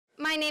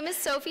name is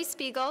Sophie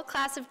Spiegel,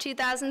 class of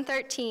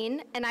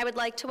 2013, and I would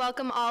like to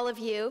welcome all of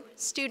you,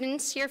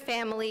 students, your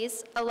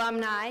families,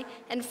 alumni,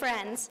 and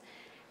friends,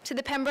 to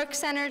the Pembroke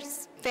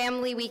Center's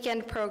Family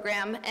Weekend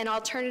program, An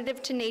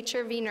Alternative to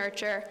Nature v.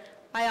 Nurture,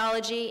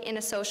 Biology in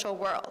a Social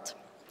World.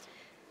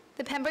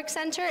 The Pembroke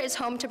Center is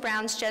home to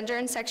Brown's Gender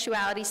and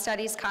Sexuality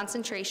Studies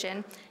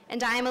concentration,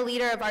 and I am a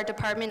leader of our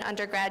department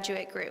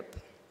undergraduate group.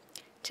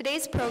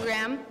 Today's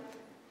program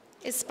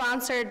is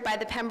sponsored by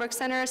the Pembroke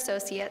Center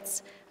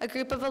Associates, a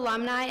group of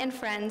alumni and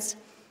friends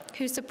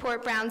who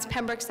support Brown's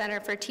Pembroke Center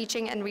for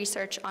teaching and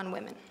research on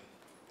women.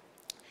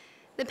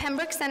 The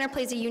Pembroke Center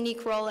plays a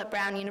unique role at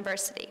Brown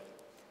University.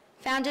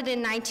 Founded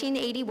in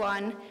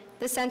 1981,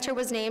 the center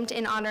was named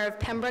in honor of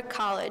Pembroke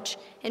College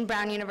in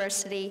Brown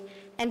University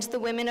and the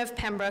women of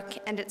Pembroke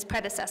and its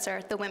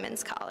predecessor, the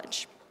Women's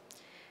College.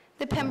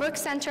 The Pembroke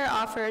Center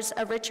offers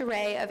a rich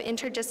array of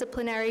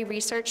interdisciplinary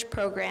research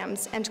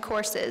programs and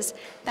courses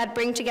that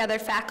bring together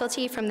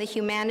faculty from the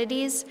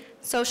humanities,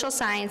 social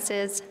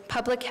sciences,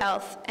 public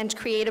health, and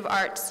creative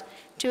arts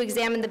to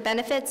examine the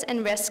benefits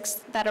and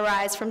risks that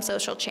arise from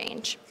social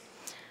change.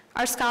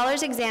 Our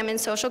scholars examine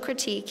social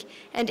critique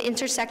and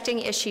intersecting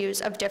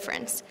issues of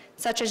difference,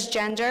 such as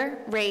gender,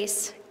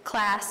 race,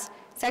 class,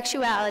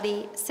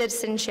 sexuality,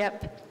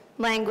 citizenship,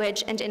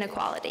 language, and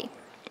inequality.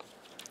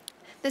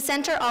 The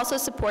center also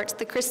supports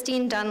the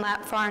Christine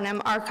Dunlap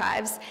Farnham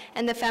Archives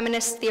and the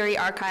Feminist Theory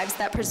Archives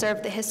that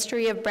preserve the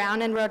history of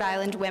Brown and Rhode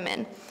Island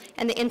women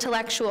and the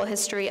intellectual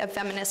history of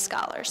feminist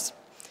scholars.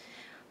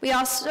 We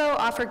also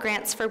offer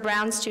grants for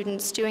Brown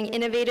students doing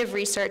innovative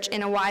research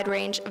in a wide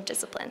range of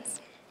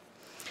disciplines.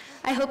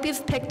 I hope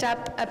you've picked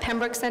up a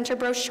Pembroke Center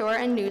brochure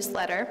and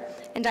newsletter,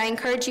 and I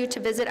encourage you to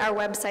visit our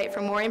website for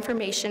more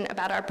information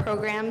about our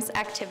programs,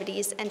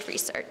 activities, and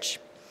research.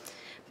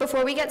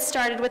 Before we get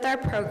started with our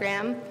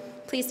program,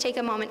 please take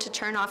a moment to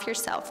turn off your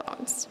cell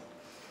phones.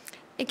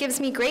 It gives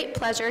me great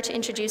pleasure to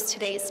introduce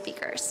today's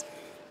speakers.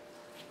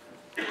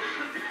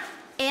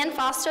 Anne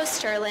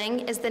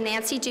Fausto-Sterling is the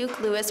Nancy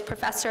Duke Lewis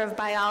Professor of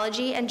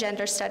Biology and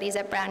Gender Studies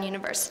at Brown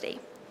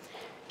University.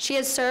 She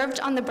has served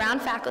on the Brown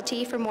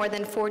faculty for more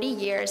than 40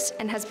 years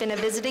and has been a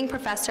visiting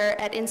professor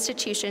at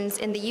institutions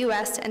in the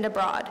US and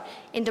abroad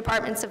in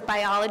departments of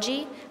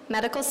biology,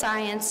 medical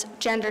science,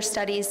 gender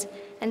studies,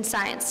 and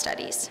science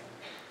studies.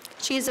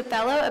 She is a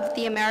fellow of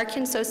the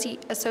American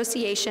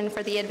Association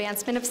for the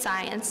Advancement of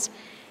Science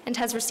and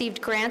has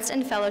received grants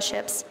and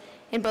fellowships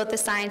in both the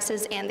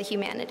sciences and the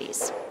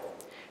humanities.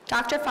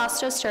 Dr.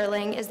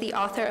 Fausto-Sterling is the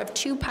author of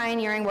 2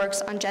 pioneering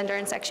works on gender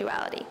and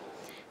sexuality: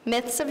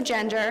 Myths of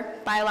Gender,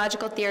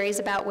 Biological Theories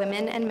About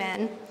Women and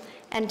Men,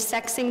 and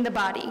Sexing the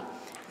Body,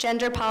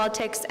 Gender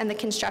Politics and the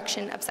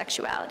Construction of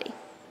Sexuality.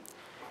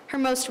 Her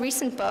most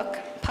recent book,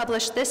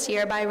 published this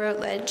year by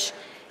Routledge,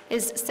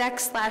 is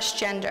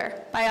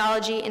Sex/Gender,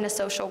 Biology in a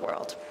Social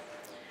World.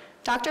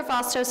 Dr.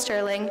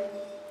 Fausto-Sterling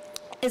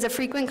is a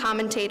frequent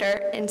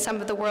commentator in some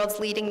of the world's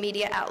leading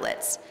media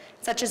outlets,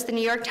 such as the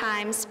New York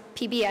Times,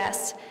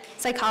 PBS,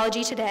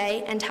 Psychology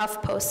Today, and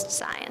HuffPost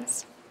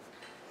Science.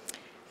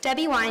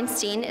 Debbie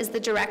Weinstein is the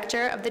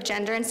director of the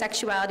Gender and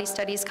Sexuality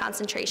Studies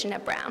concentration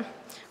at Brown,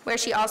 where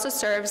she also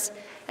serves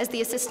as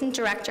the assistant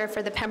director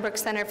for the Pembroke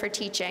Center for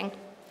Teaching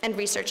and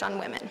Research on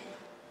Women.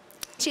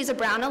 She's a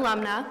Brown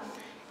alumna,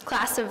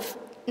 class of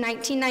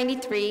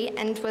 1993,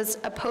 and was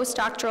a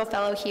postdoctoral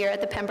fellow here at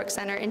the Pembroke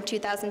Center in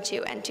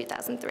 2002 and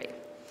 2003.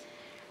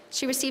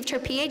 She received her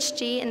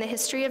PhD in the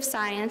history of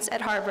science at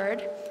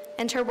Harvard,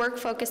 and her work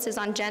focuses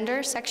on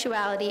gender,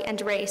 sexuality, and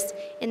race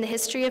in the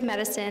history of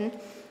medicine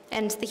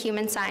and the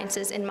human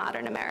sciences in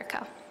modern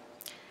America.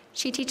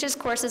 She teaches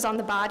courses on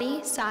the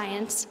body,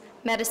 science,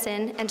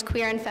 medicine, and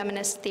queer and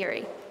feminist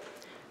theory.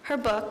 Her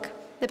book,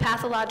 The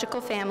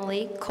Pathological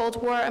Family,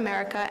 Cold War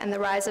America and the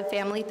Rise of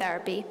Family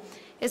Therapy,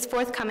 is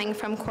forthcoming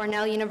from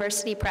Cornell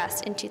University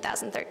Press in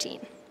 2013.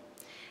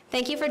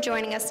 Thank you for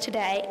joining us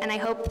today, and I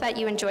hope that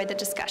you enjoyed the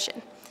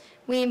discussion.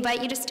 We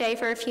invite you to stay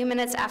for a few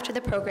minutes after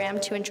the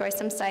program to enjoy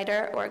some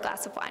cider or a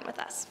glass of wine with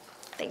us.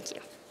 Thank you.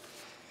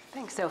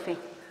 Thanks, Sophie.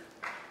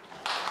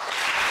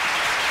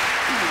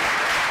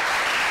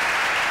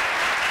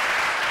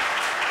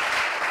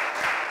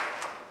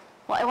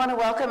 Well, I want to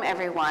welcome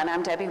everyone.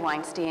 I'm Debbie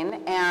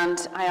Weinstein,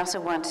 and I also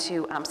want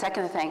to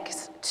second the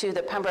thanks to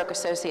the Pembroke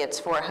Associates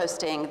for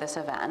hosting this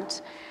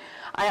event.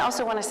 I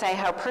also want to say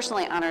how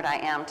personally honored I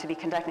am to be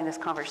conducting this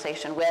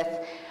conversation with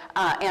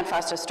Anne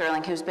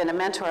Fausto-Sterling, who's been a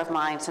mentor of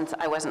mine since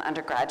I was an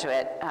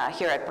undergraduate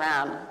here at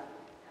Brown.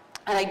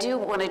 And I do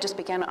want to just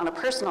begin on a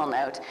personal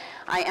note.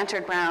 I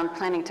entered Brown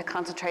planning to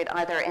concentrate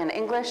either in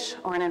English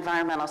or in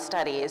environmental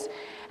studies.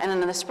 And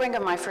in the spring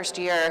of my first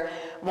year,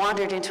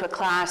 wandered into a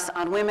class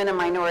on women and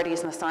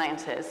minorities in the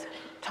sciences,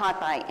 taught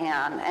by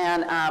Anne,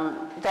 and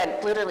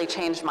that literally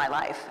changed my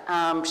life.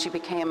 She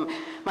became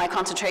my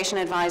concentration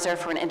advisor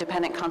for an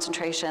independent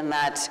concentration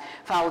that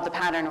followed the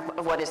pattern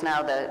of what is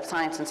now the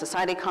Science and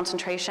Society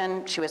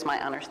concentration. She was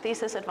my honors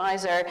thesis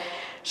advisor.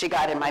 She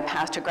guided my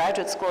path to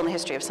graduate school in the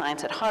history of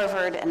science at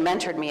Harvard and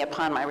mentored me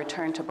upon my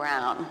return to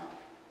Brown.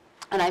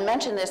 And I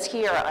mention this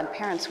here on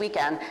Parents'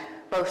 Weekend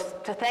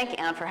both to thank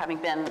Anne for having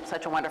been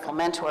such a wonderful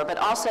mentor, but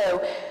also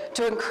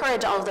to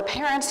encourage all of the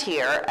parents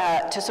here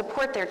to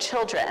support their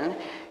children,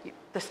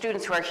 the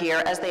students who are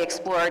here, as they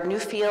explore new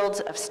fields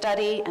of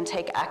study and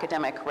take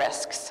academic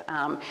risks.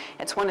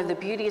 It's one of the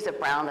beauties of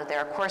Brown that there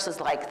are courses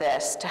like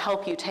this to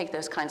help you take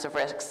those kinds of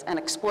risks and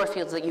explore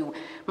fields that you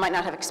might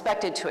not have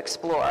expected to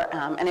explore,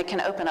 and it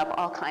can open up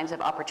all kinds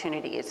of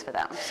opportunities for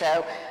them.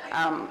 So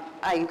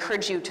I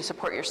encourage you to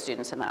support your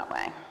students in that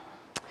way.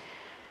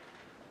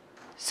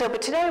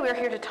 But today we're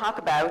here to talk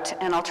about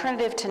an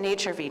alternative to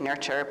nature v.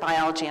 nurture,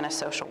 biology in a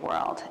social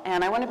world.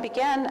 And I want to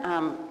begin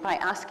by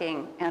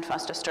asking Anne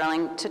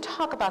Fausto-Sterling to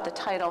talk about the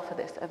title for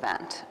this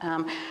event.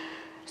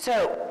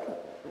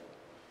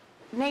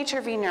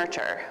 Nature v.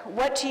 nurture,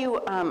 what do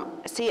you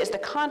see as the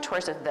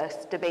contours of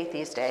this debate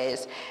these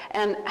days?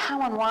 And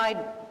how and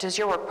why does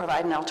your work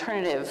provide an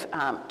alternative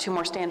to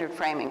more standard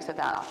framings of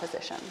that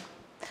opposition?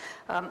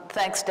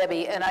 Thanks,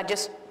 Debbie. And I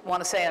just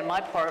want to say on my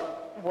part,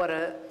 what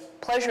a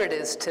pleasure it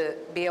is to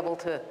be able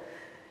to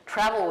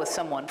travel with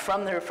someone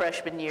from their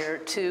freshman year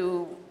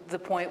to the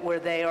point where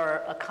they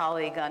are a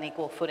colleague on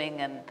equal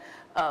footing,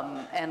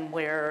 and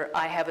where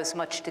I have as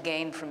much to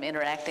gain from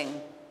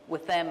interacting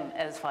with them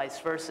as vice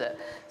versa.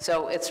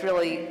 So it's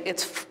really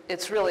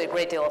a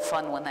great deal of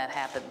fun when that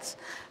happens.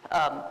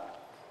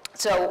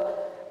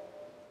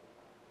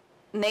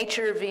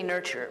 Nature v.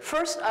 nurture.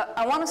 First,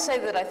 I want to say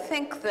that I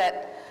think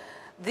that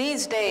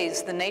these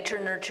days, the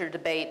nature-nurture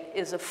debate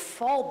is a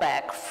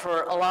fallback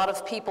for a lot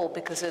of people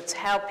because it's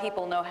how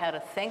people know how to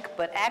think,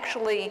 but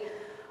actually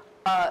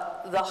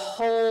the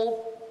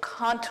whole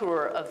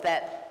contour of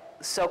that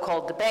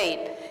so-called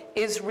debate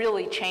is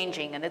really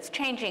changing, and it's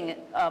changing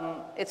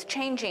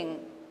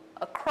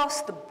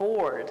across the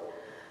board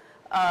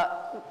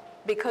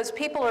because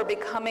people are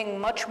becoming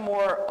much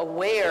more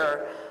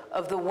aware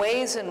of the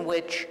ways in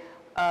which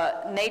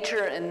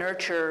nature and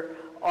nurture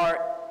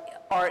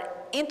are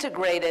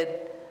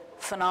integrated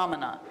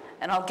phenomena.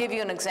 And I'll give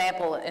you an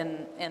example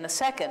in a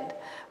second.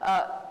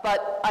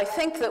 But I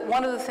think that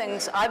one of the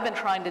things I've been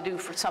trying to do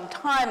for some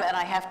time, and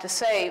I have to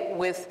say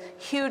with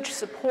huge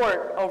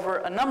support over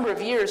a number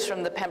of years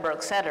from the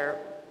Pembroke Center,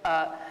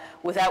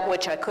 without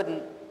which I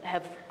couldn't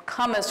have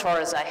come as far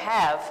as I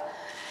have,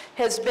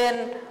 has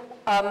been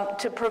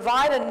to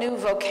provide a new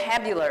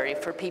vocabulary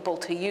for people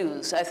to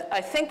use.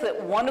 I think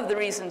that one of the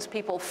reasons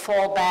people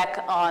fall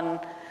back on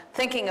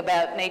thinking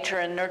about nature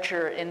and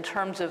nurture in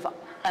terms of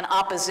an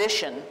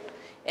opposition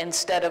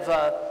instead of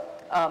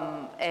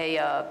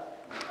a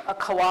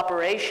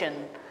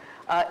cooperation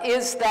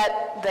is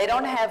that they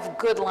don't have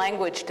good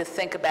language to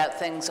think about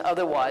things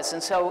otherwise.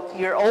 And so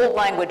your old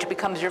language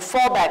becomes your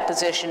fallback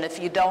position if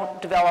you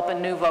don't develop a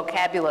new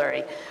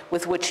vocabulary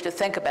with which to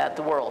think about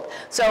the world.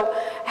 So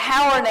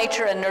how are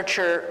nature and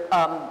nurture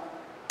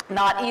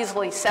not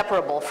easily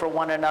separable for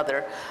one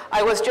another?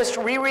 I was just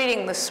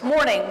rereading this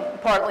morning,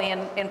 partly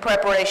in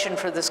preparation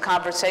for this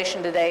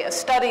conversation today, a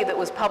study that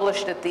was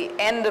published at the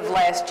end of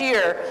last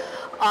year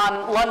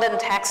on London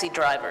taxi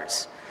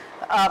drivers.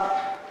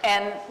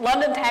 And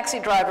London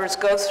taxi drivers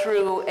go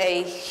through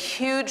a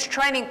huge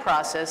training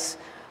process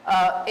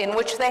in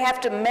which they have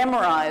to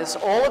memorize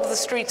all of the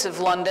streets of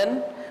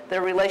London,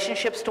 their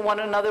relationships to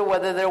one another,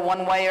 whether they're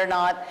one way or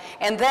not,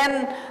 and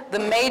then the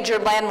major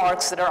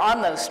landmarks that are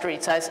on those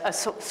streets. I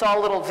saw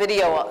a little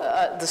video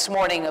this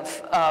morning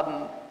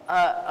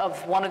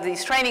of one of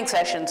these training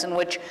sessions in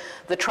which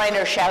the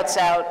trainer shouts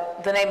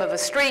out the name of a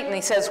street and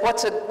he says,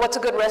 what's a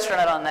good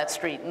restaurant on that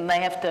street? And they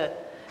have to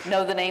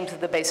know the names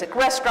of the basic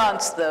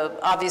restaurants,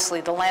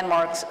 obviously the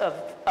landmarks of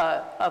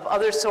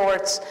other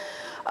sorts.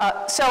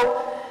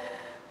 So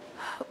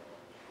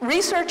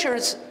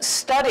researchers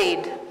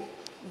studied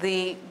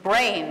the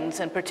brains,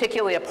 and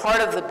particularly a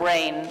part of the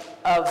brain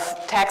of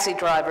taxi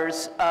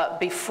drivers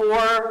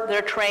before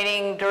their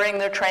training, during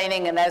their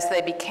training, and as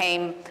they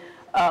became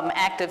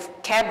active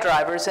cab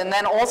drivers. And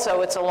then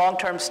also it's a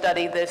long-term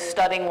study. They're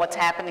studying what's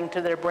happening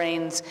to their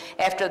brains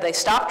after they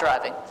stop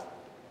driving.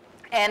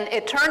 And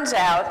it turns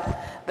out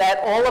that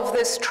all of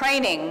this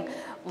training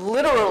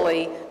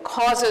literally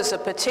causes a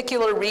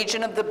particular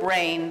region of the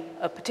brain,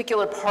 a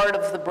particular part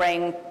of the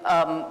brain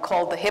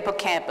called the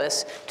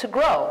hippocampus, to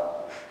grow.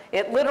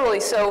 It literally,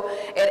 so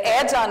it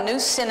adds on new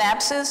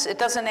synapses. It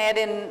doesn't add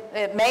in,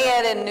 it may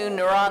add in new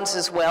neurons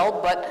as well,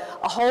 but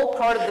a whole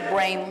part of the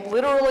brain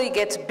literally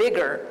gets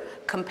bigger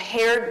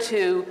compared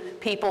to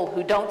people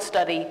who don't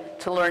study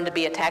to learn to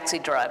be a taxi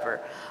driver.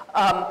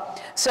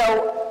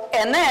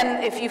 And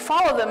then if you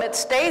follow them, it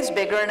stays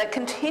bigger and it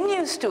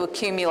continues to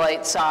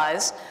accumulate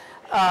size.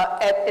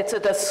 It's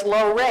at a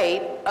slow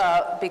rate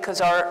because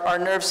our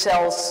nerve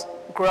cells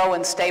grow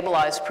and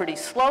stabilize pretty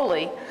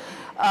slowly.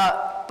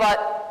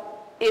 But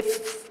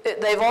if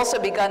they've also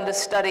begun to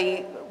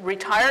study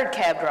retired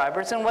cab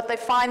drivers, and what they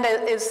find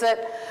is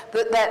that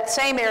that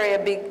same area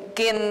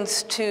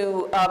begins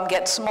to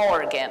get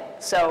smaller again.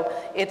 So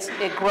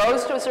it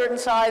grows to a certain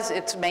size,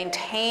 it's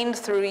maintained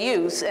through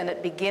use, and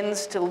it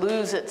begins to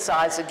lose its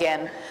size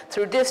again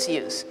through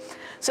disuse.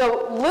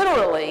 So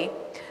literally,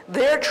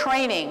 their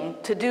training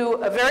to do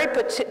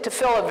to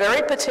fill a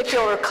very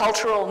particular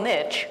cultural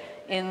niche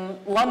in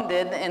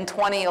London in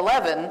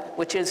 2011,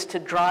 which is to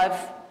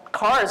drive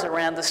cars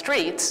around the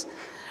streets,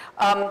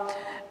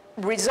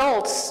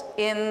 results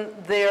in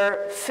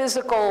their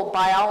physical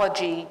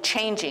biology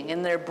changing,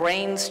 in their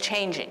brains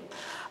changing.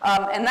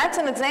 And that's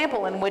an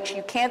example in which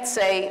you can't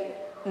say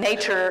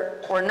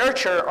nature or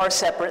nurture are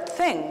separate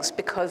things,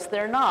 because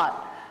they're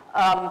not.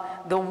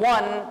 The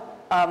one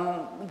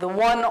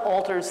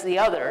alters the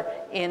other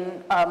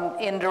in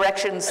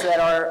directions that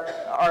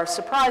are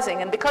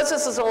surprising. And because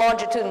this is a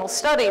longitudinal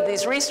study,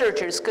 these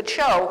researchers could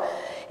show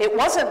it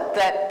wasn't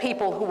that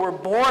people who were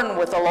born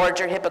with a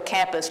larger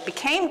hippocampus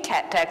became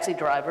taxi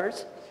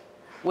drivers,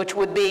 which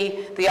would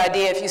be the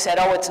idea if you said,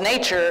 oh, it's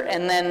nature,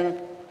 and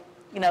then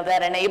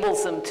that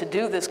enables them to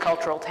do this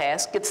cultural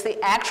task. It's the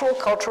actual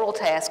cultural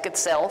task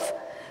itself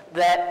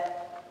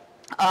that,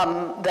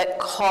 that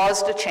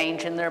caused a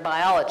change in their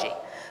biology.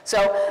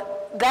 So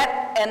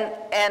that,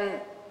 and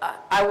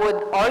I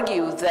would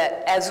argue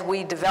that as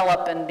we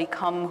develop and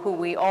become who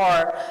we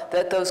are,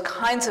 that those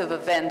kinds of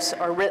events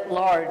are writ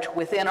large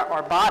within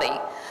our body,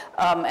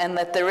 and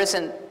that there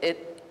isn't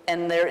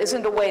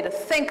a way to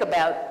think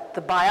about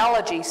the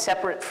biology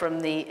separate from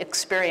the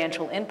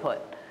experiential input.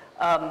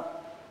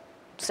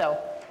 So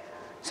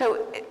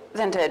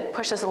then to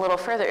push this a little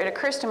further, it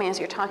occurs to me as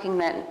you're talking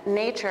that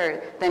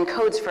nature then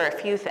codes for a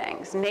few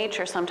things.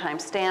 Nature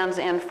sometimes stands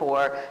in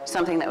for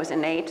something that was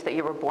innate, that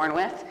you were born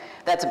with,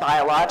 that's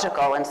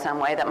biological in some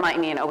way. That might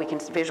mean, oh, we can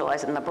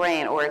visualize it in the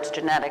brain, or it's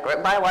genetic,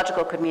 or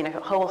biological could mean a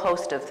whole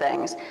host of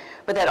things,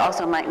 but that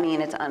also might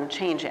mean it's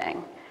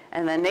unchanging.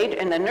 And then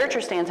the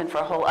nurture stands in for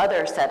a whole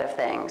other set of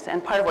things.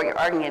 And part of what you're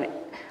arguing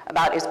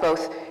about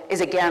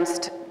is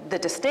against the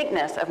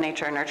distinctness of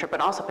nature and nurture,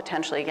 but also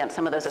potentially against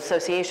some of those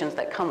associations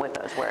that come with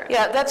those words.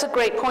 Yeah, that's a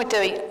great point,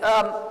 Debbie.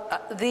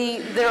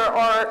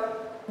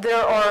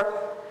 There are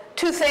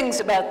two things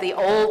about the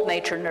old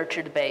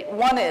nature-nurture debate.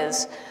 One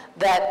is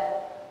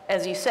that,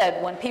 as you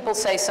said, when people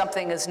say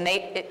something is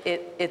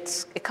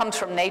it comes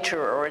from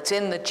nature or it's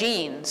in the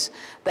genes,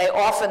 they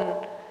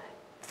often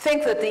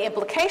think that the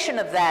implication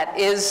of that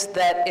is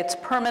that it's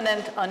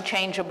permanent,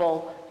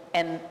 unchangeable,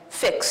 and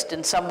fixed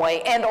in some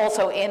way, and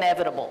also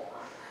inevitable.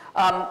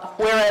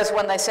 Whereas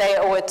when they say,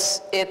 oh,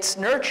 it's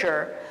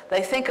nurture,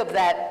 they think of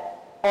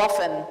that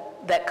often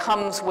that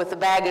comes with the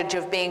baggage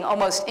of being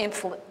almost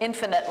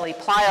infinitely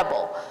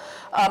pliable.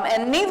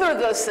 And neither of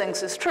those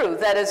things is true.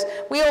 That is,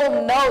 we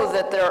all know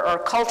that there are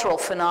cultural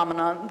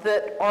phenomena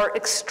that are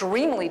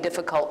extremely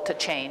difficult to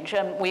change,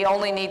 and we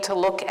only need to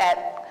look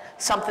at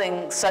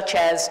something such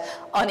as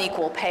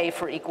unequal pay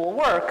for equal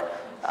work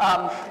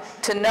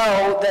to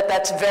know that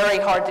that's very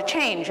hard to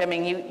change. I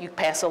mean, you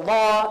pass a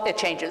law, it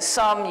changes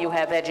some, you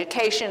have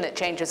education, it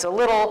changes a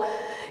little,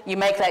 you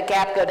make that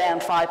gap go down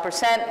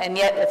 5%, and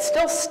yet it's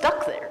still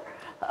stuck there.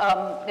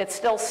 It's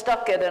still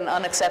stuck at an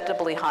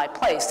unacceptably high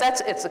place.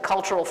 It's a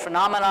cultural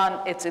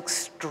phenomenon, it's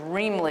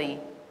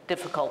extremely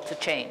difficult to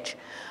change.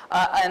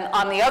 And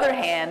on the other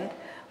hand,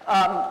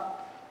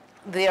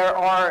 there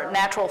are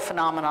natural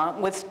phenomena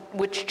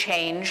which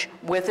change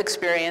with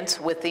experience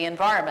with the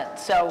environment.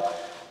 So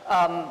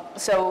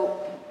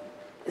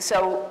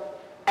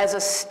as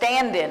a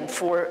stand-in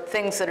for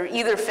things that are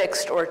either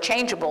fixed or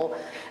changeable,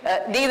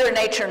 neither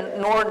nature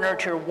nor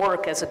nurture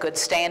work as a good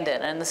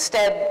stand-in. And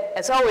instead,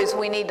 as always,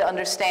 we need to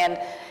understand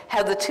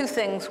how the two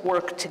things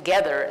work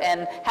together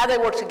and how they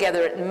work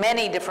together at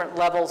many different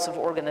levels of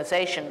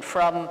organization,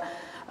 from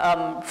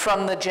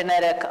the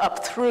genetic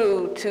up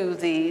through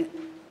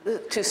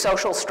to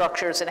social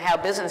structures and how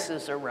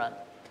businesses are run.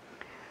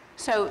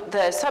 So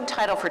the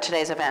subtitle for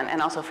today's event,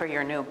 and also for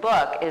your new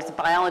book, is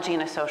Biology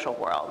in a Social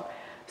World.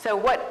 So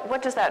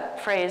what does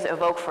that phrase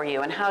evoke for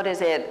you, and how do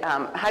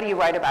you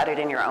write about it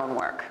in your own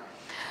work?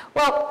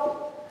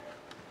 Well,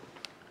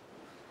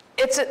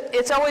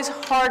 it's always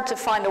hard to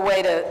find a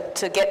way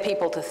to get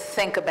people to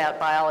think about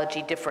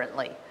biology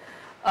differently.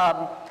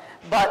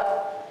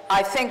 But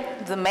I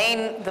think the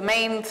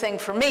main thing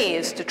for me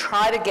is to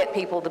try to get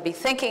people to be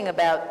thinking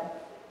about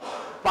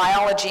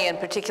biology, and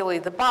particularly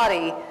the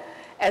body,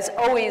 as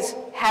always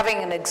having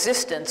an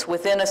existence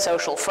within a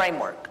social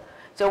framework.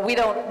 So we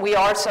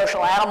are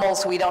social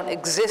animals, we don't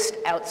exist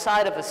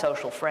outside of a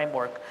social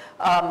framework.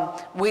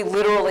 We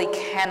literally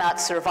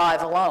cannot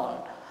survive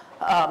alone.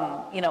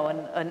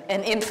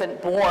 An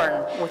infant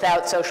born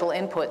without social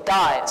input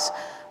dies.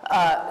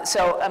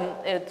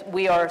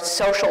 We are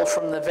social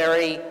from the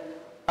very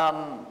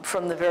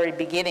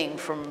beginning,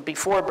 from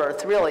before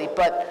birth, really.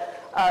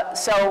 But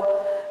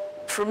so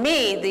for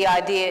me, the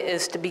idea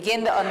is to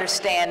begin to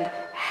understand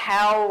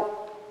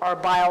how our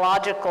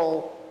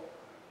biological,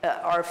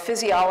 our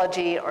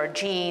physiology, our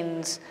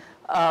genes,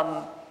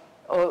 our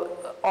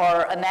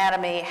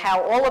anatomy,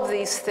 how all of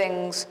these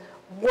things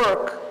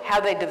work, how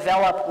they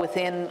develop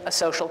within a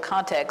social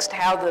context,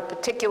 how the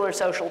particular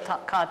social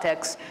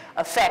contexts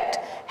affect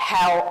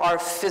how our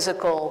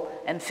physical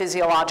and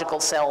physiological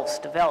selves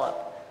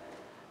develop.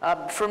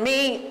 For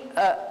me,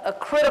 a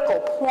critical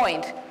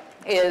point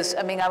is,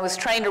 I mean, I was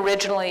trained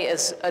originally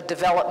as a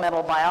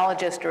developmental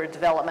biologist or a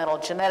developmental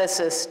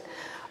geneticist,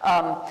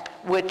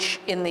 which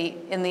in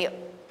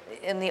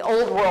the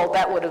old world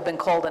that would have been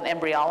called an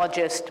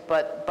embryologist,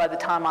 but by the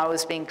time I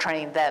was being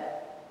trained,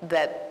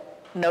 that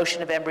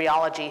notion of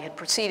embryology had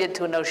proceeded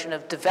to a notion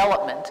of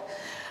development.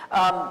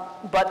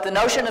 But the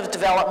notion of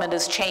development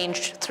has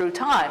changed through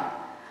time.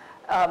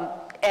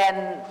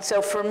 And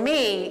so for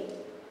me,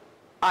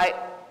 I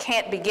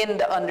can't begin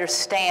to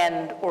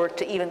understand or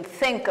to even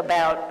think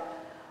about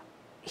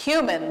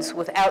humans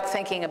without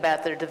thinking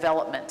about their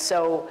development.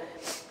 So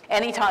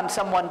anytime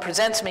someone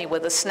presents me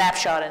with a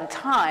snapshot in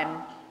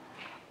time,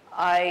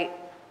 I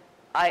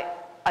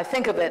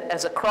think of it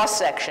as a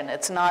cross-section.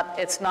 It's not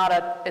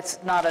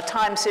a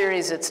time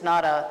series. It's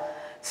not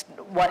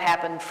what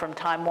happened from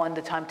time 1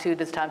 to time 2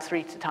 to time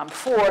 3 to time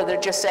 4. They're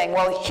just saying,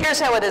 well, here's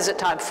how it is at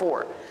time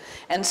 4.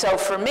 And so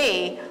for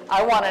me,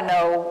 I want to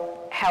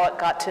know how it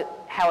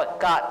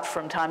got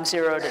from time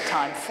 0 to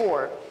time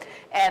 4.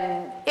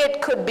 And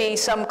it could be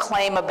some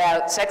claim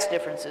about sex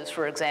differences,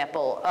 for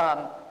example.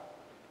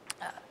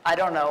 I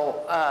don't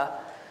know.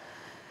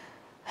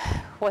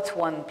 What's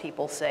one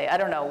people say? I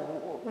don't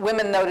know.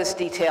 Women notice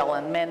detail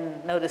and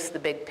men notice the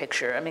big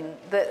picture. I mean,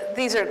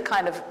 these are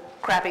kind of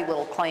crappy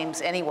little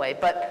claims anyway.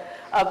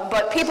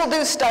 But people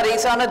do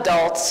studies on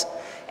adults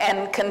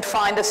and can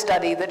find a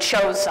study that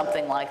shows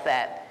something like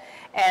that.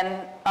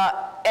 And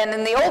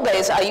in the old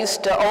days, I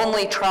used to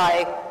only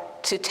try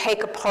to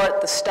take apart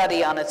the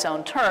study on its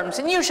own terms,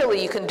 and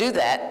usually you can do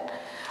that.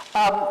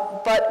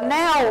 But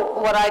now,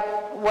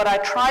 what I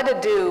try to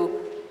do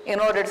in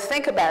order to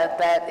think about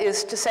that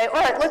is to say,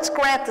 all right, let's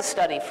grant the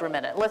study for a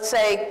minute. Let's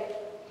say,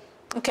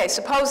 okay,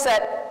 suppose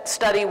that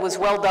study was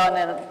well done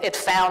and it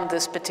found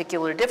this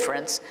particular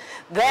difference.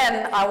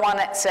 Then I want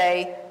to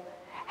say,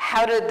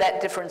 how did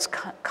that difference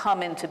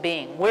come into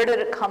being? Where did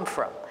it come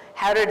from?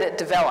 How did it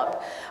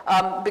develop?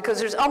 Because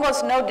there's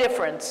almost no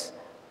difference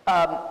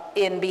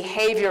in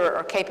behavior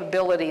or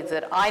capability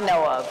that I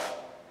know of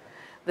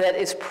that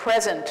is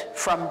present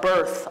from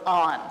birth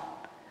on.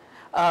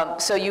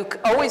 So you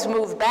always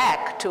move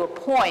back to a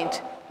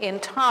point in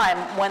time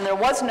when there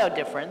was no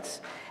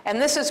difference.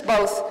 And this is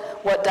both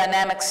what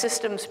dynamic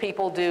systems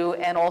people do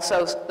and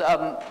also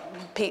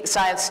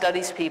science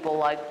studies people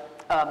like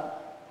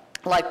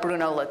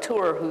Bruno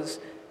Latour,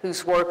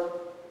 whose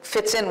work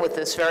fits in with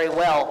this very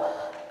well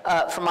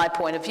from my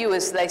point of view,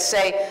 is they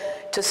say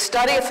to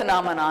study a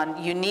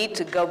phenomenon, you need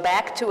to go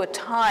back to a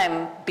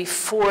time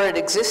before it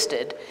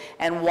existed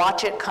and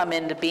watch it come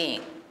into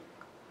being.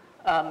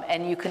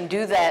 And you can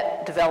do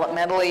that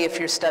developmentally if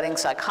you're studying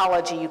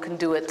psychology. You can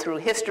do it through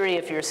history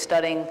if you're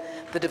studying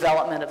the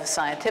development of a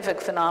scientific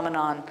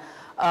phenomenon.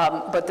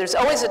 But there's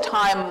always a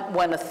time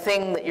when a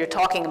thing that you're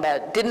talking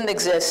about didn't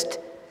exist,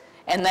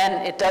 and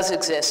then it does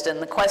exist.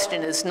 And the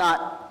question is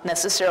not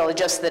necessarily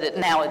just that it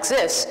now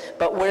exists,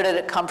 but where did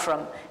it come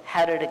from?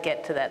 How did it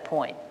get to that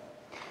point?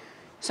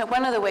 So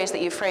one of the ways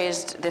that you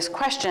phrased this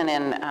question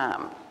in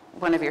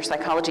one of your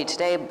Psychology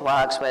Today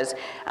blogs was,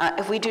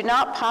 if we do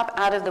not pop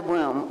out of the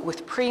womb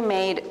with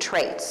pre-made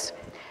traits,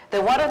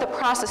 then what are the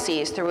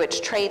processes through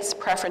which traits,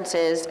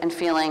 preferences, and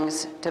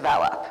feelings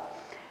develop?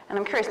 And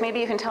I'm curious, maybe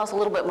you can tell us a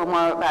little bit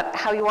more about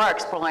how you are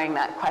exploring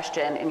that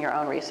question in your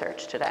own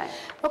research today.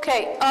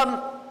 Okay,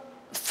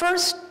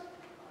 first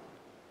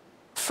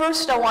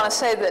I want to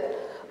say that,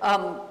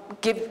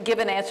 give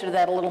an answer to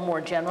that a little more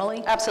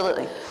generally.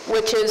 Absolutely.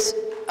 Which is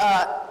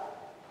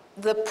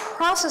the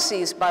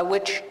processes by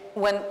which,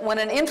 when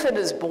an infant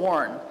is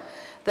born,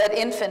 that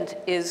infant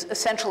is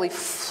essentially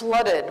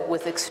flooded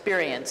with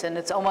experience, and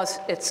it's almost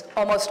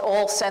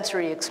all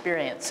sensory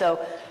experience.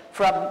 So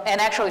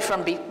actually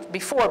from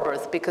before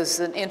birth, because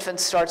the infant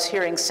starts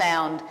hearing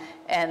sound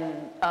and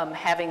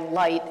having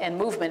light and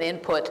movement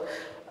input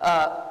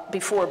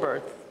before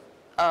birth.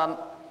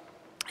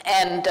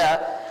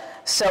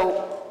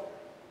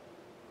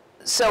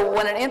 So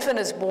when an infant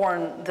is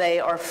born, they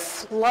are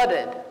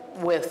flooded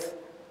with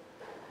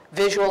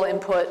visual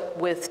input,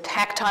 with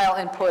tactile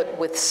input,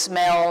 with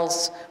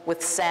smells,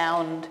 with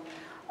sound.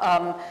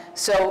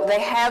 So they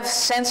have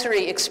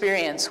sensory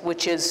experience, and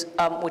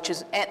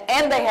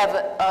they have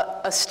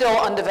a still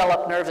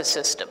undeveloped nervous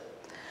system.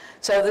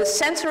 So the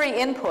sensory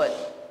input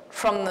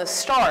from the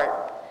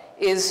start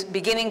is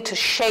beginning to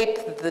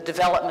shape the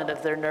development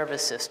of their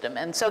nervous system.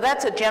 And so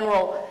that's a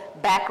general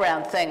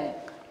background thing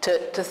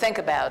to think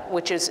about,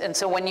 which is, and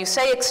so when you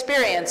say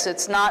experience,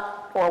 it's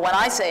not, or when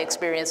I say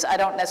experience, I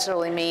don't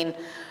necessarily mean,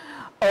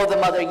 oh, the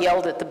mother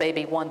yelled at the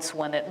baby once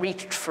when it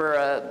reached for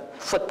a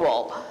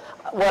football.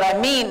 What I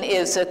mean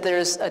is that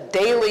there's a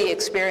daily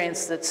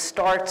experience that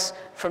starts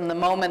from the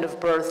moment of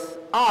birth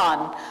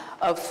on,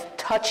 of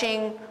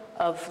touching,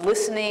 of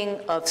listening,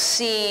 of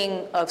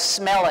seeing, of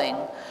smelling,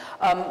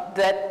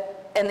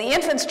 and the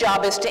infant's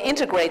job is to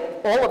integrate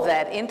all of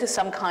that into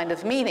some kind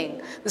of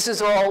meaning. This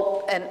is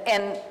all,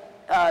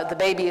 the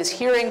baby is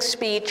hearing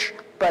speech,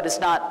 but is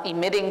not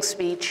emitting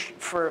speech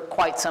for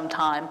quite some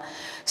time.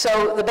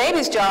 So the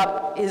baby's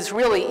job is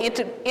really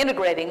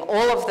integrating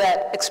all of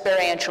that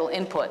experiential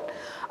input.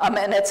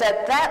 And it's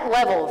at that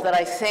level that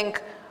I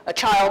think a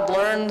child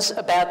learns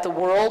about the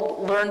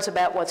world, learns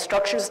about what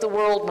structures the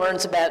world,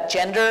 learns about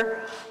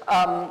gender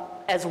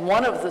as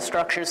one of the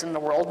structures in the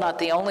world, not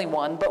the only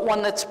one, but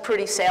one that's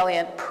pretty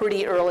salient,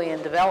 pretty early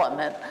in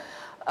development.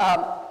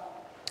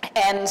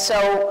 And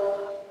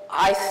so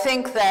I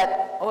think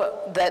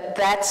that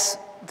that's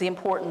the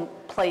important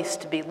place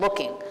to be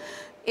looking.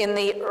 In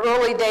the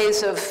early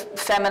days of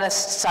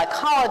feminist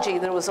psychology,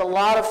 there was a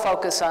lot of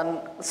focus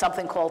on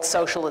something called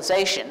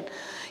socialization,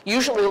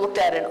 usually looked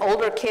at in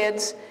older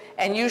kids,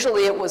 and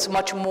usually it was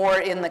much more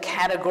in the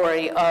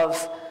category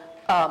of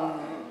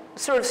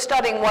sort of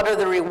studying what are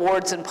the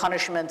rewards and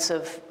punishments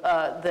of,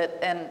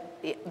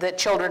 that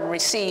children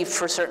receive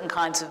for certain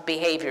kinds of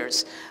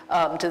behaviors.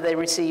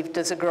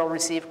 Does a girl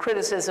receive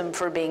criticism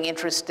for being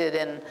interested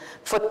in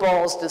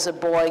footballs? Does a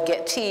boy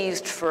get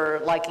teased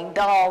for liking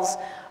dolls?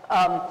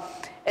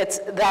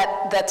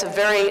 That's a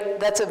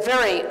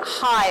very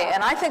high,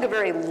 and I think a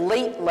very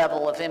late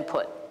level of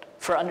input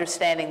for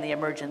understanding the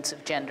emergence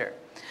of gender.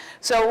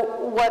 So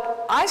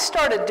what I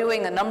started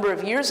doing a number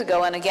of years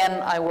ago, and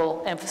again, I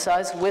will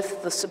emphasize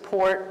with the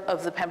support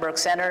of the Pembroke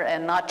Center,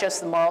 and not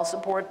just the moral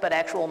support, but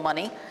actual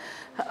money,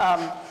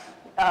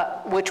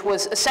 which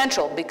was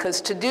essential, because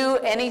to do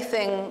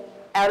anything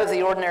out of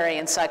the ordinary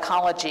in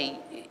psychology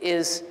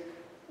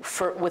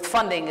with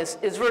funding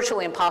is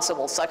virtually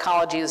impossible.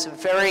 Psychology is a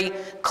very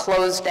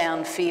closed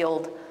down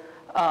field.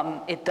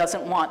 It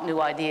doesn't want new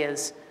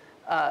ideas.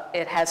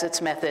 It has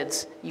its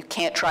methods. You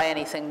can't try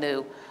anything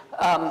new.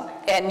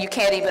 And you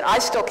can't even, I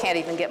still can't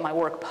even get my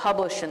work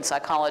published in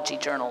psychology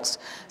journals.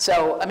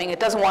 So, I mean, it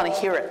doesn't want to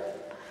hear it.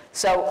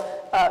 So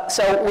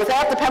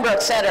without the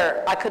Pembroke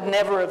Center, I could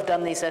never have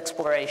done these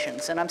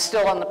explorations. And I'm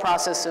still in the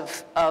process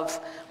of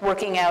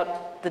working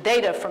out the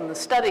data from the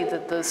study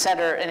that the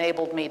center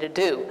enabled me to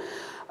do.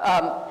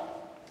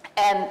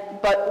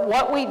 But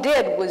what we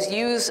did was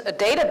use a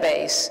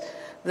database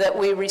that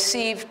we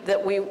received,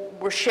 that we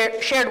were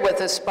shared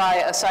with us by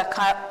a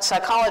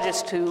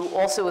psychologist who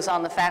also was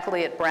on the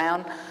faculty at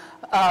Brown.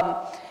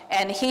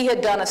 And he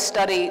had done a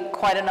study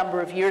quite a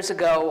number of years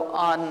ago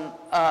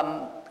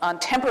on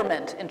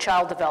temperament in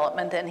child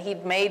development, and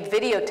he'd made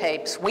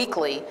videotapes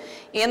weekly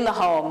in the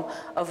home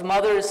of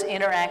mothers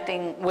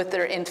interacting with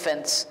their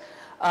infants.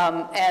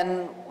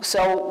 And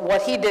so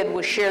what he did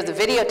was share the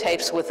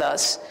videotapes with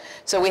us.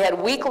 So we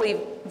had weekly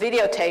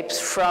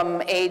videotapes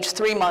from age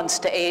 3 months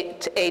to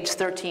age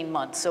 13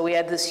 months. So we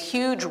had this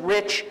huge,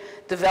 rich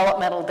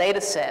developmental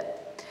data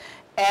set.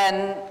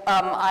 And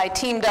I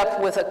teamed up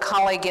with a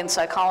colleague in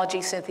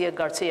psychology, Cynthia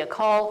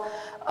Garcia-Call,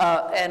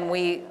 and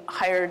we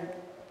hired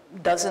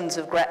dozens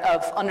of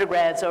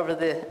undergrads over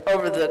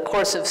the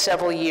course of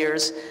several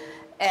years.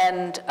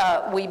 And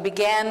we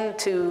began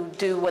to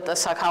do what the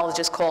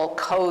psychologists call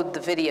code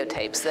the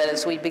videotapes. That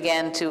is, we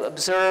began to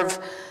observe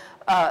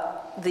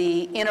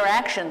the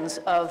interactions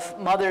of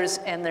mothers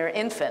and their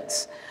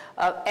infants.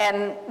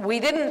 And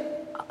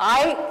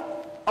I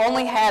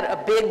only had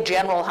a big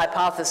general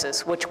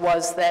hypothesis, which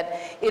was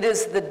that it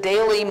is the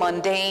daily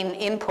mundane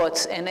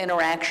inputs and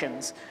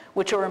interactions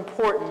which are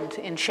important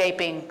in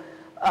shaping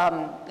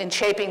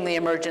the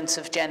emergence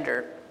of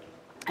gender.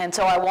 And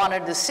so I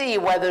wanted to see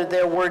whether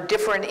there were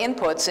different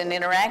inputs and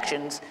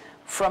interactions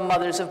from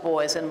mothers of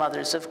boys and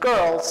mothers of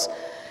girls.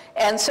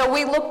 And so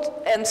we looked,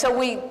 and so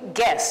we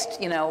guessed,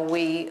 you know,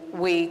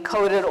 we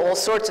coded all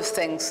sorts of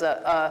things,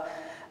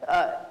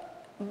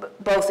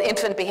 both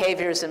infant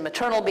behaviors and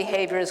maternal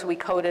behaviors. We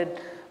coded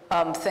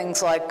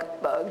things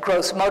like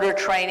gross motor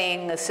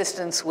training,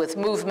 assistance with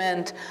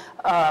movement,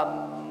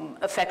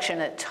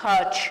 affectionate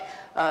touch,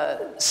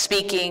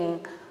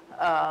 speaking,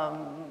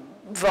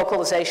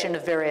 vocalization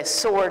of various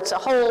sorts, a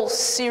whole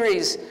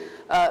series,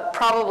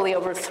 probably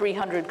over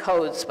 300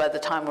 codes by the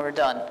time we were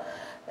done,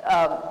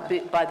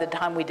 by the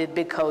time we did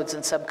big codes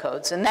and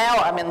subcodes. And now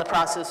I'm in the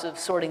process of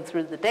sorting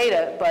through the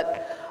data,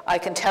 but I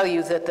can tell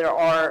you that there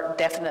are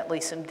definitely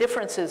some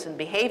differences in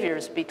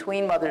behaviors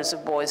between mothers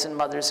of boys and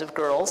mothers of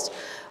girls.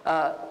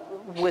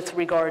 With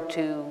regard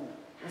to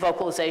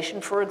vocalization,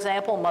 for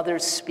example,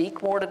 mothers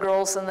speak more to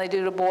girls than they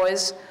do to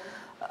boys.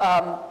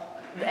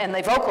 And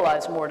they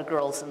vocalize more to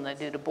girls than they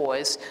do to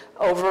boys.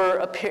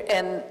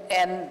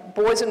 And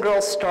boys and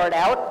girls start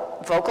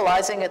out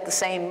vocalizing at the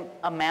same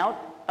amount.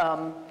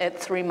 At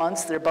 3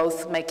 months, they're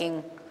both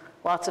making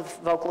lots of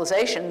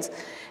vocalizations.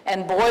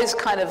 And boys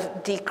kind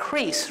of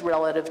decrease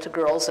relative to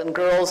girls, and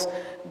girls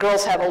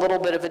have a little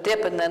bit of a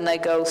dip, and then they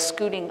go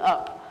scooting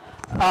up.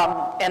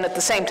 And at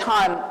the same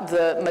time,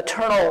 the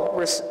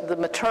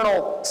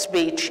maternal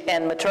speech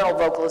and maternal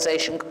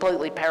vocalization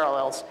completely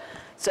parallels.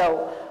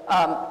 So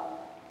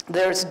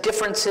there's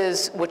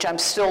differences, which I'm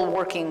still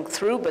working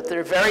through, but there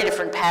are very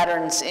different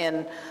patterns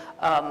in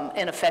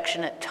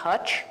affectionate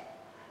touch.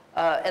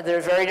 There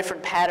are very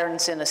different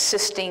patterns in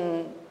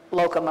assisting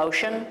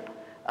locomotion,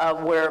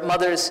 where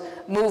mothers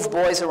move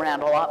boys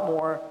around a lot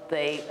more.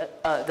 They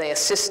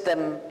assist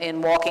them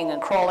in walking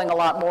and crawling a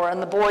lot more,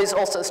 and the boys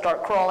also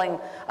start crawling,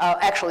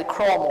 actually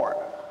crawl more.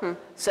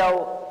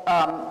 So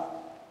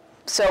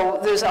So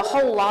there's a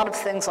whole lot of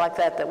things like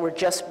that that we're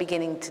just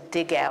beginning to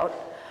dig out.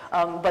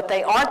 But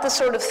they aren't the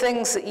sort of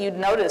things that you'd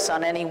notice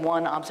on any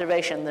one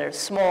observation. They're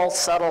small,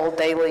 subtle,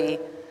 daily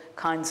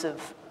kinds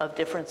of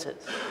differences.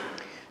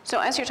 So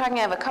as you're talking,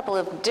 I have a couple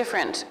of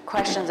different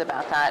questions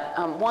about that.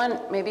 One,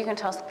 maybe you can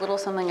tell us a little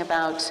something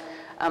about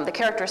the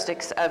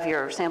characteristics of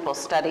your sample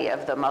study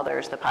of the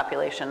mothers, the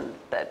population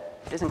that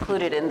is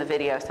included in the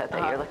video set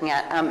that you're looking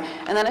at.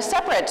 And then a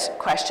separate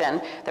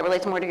question that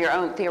relates more to your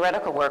own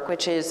theoretical work,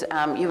 which is,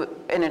 you,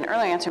 in an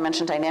earlier answer,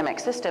 mentioned dynamic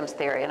systems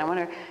theory. And I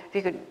wonder if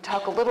you could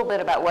talk a little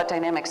bit about what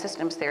dynamic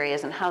systems theory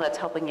is and how that's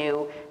helping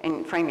you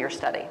frame your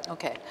study.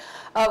 Okay.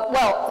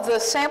 Well, the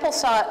sample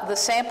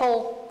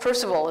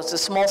first of all, it's a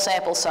small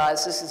sample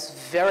size. This is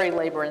very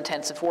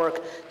labor-intensive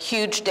work,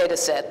 huge data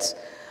sets.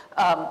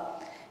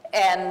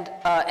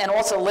 And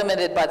also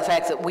limited by the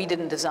fact that we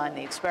didn't design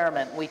the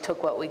experiment. We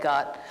took what we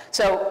got.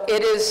 So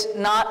it is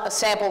not a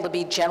sample to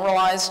be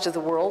generalized to the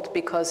world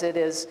because it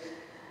is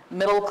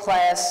middle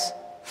class,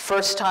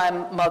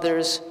 first-time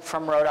mothers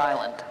from Rhode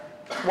Island,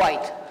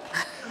 white.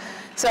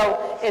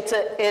 So it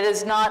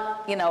is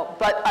not, you know,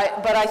 but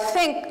I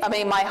think, I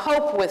mean, my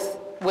hope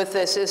with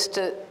this is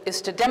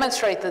to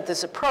demonstrate that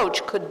this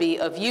approach could be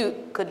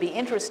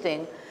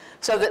interesting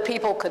so that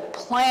people could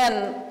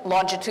plan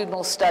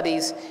longitudinal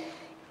studies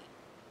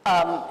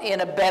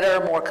in a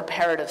better, more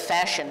comparative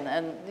fashion.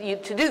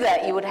 And to do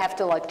that, you would have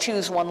to like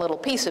choose one little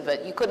piece of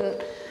it. You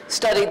couldn't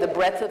study the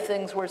breadth of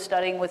things we're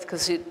studying with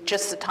because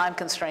just the time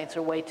constraints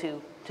are way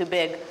too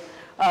big.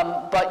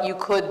 But you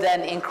could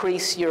then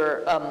increase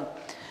your,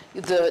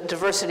 the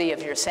diversity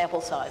of your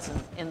sample size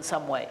in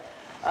some way.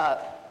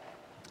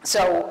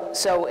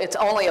 So it's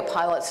only a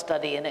pilot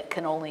study and it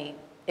can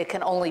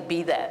only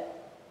be that.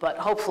 But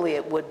hopefully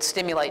it would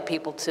stimulate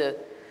people to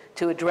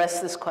address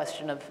this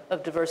question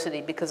of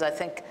diversity, because I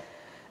think,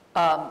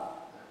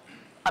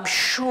 I'm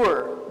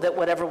sure that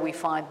whatever we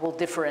find will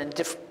differ in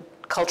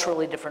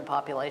culturally different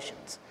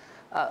populations.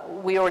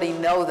 We already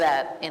know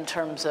that in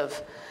terms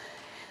of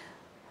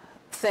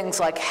things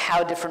like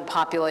how different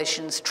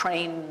populations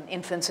train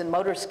infants in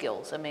motor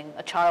skills. I mean,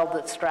 a child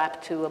that's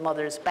strapped to a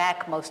mother's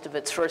back most of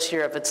its first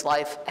year of its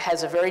life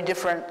has a very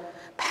different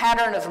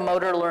pattern of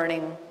motor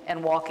learning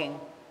and walking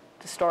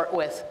to start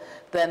with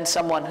than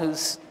someone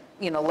who's,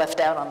 you know, left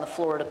out on the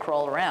floor to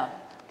crawl around.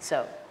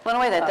 So, well,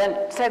 in a way that then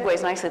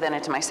segues nicely then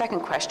into my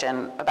second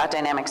question about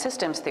dynamic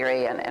systems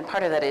theory, and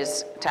part of that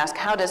is to ask,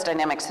 how does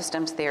dynamic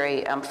systems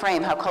theory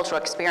frame how cultural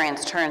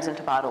experience turns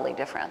into bodily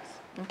difference?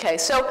 Okay,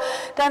 so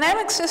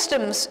dynamic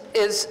systems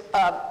is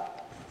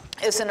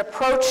an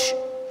approach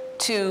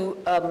to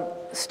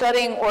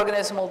studying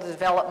organismal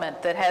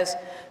development that has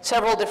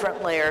several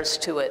different layers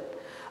to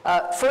it.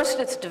 First,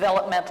 it's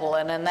developmental,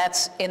 and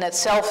that's in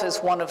itself is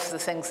one of the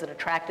things that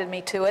attracted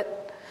me to it.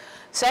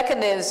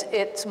 Second is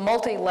it's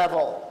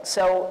multi-level,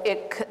 so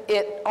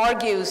it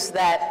argues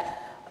that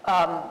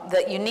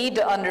that you need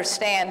to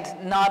understand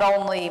not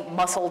only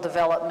muscle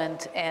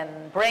development and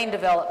brain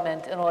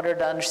development in order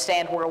to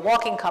understand where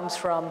walking comes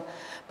from,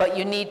 but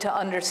you need to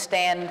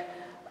understand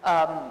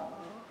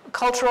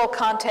cultural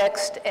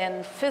context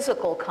and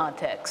physical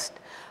context.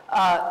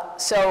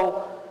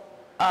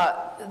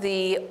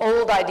 The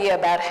old idea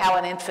about how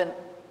an infant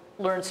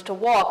learns to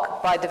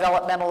walk by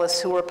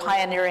developmentalists who were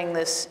pioneering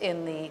this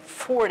in the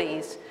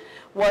 40s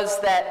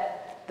was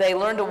that they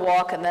learn to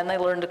walk and then they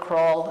learn to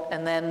crawl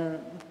and then,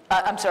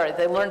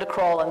 they learn to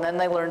crawl and then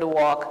they learn to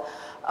walk.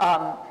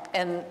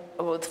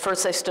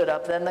 First they stood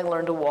up, then they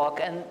learned to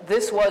walk. And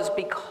this was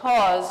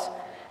because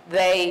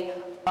they,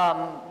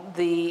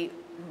 the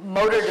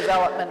motor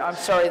development,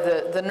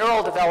 the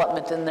neural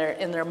development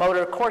in their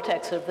motor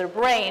cortex of their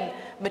brain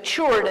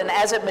matured, and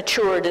as it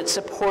matured, it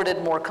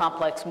supported more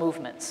complex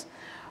movements.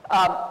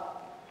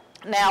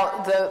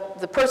 Now,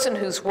 the person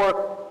whose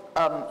work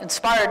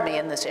inspired me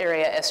in this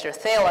area, Esther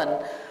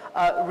Thalen,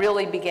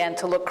 really began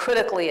to look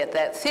critically at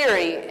that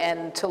theory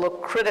and to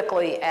look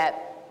critically at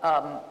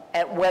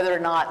whether or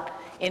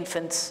not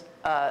infants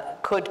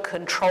could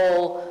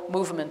control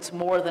movements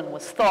more than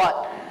was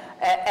thought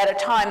at a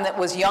time that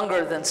was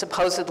younger than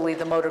supposedly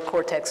the motor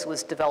cortex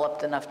was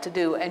developed enough to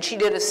do. And she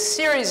did a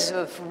series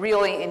of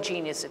really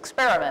ingenious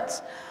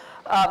experiments.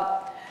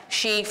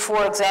 She,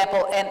 for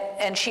example,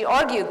 and she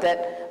argued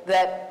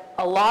that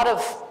a lot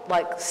of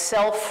like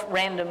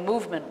self-random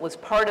movement was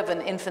part of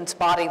an infant's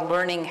body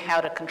learning how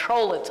to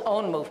control its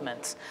own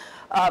movements.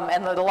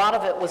 And that a lot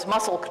of it was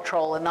muscle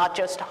control and not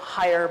just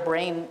higher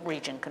brain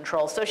region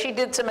control. So she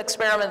did some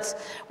experiments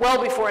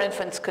well before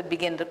infants could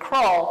begin to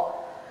crawl,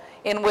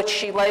 in which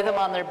she lay them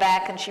on their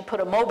back and she put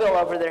a mobile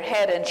over their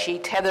head and she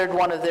tethered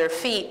one of their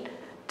feet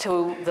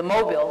to the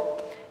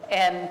mobile.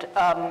 And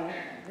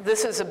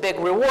this is a big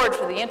reward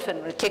for the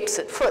infant. It kicks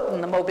its foot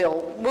and the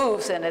mobile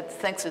moves and it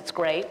thinks it's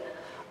great.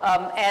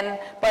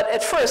 But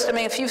at first, I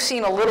mean, if you've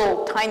seen a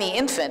little tiny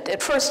infant,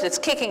 at first it's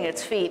kicking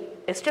its feet.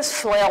 It's just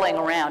flailing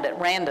around at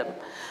random.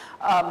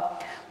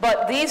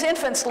 But these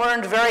infants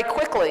learned very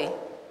quickly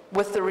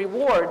with the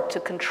reward to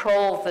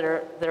control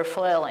their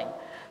flailing.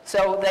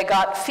 So they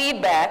got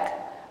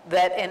feedback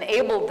that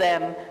enabled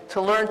them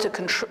to learn to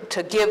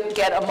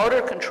get a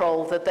motor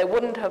control that they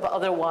wouldn't have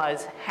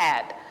otherwise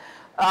had.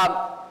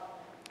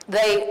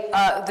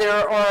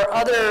 There are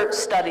other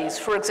studies.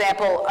 For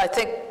example, I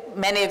think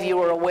many of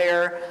you are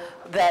aware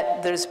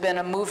that there's been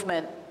a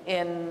movement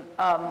in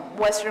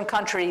Western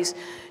countries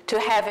to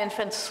have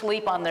infants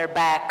sleep on their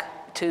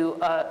back to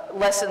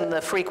lessen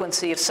the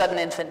frequency of sudden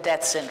infant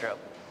death syndrome.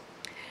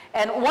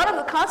 And one of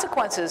the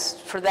consequences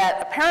for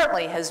that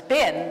apparently has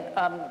been,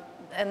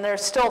 and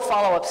there's still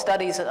follow-up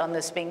studies on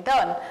this being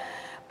done,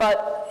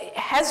 but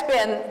has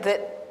been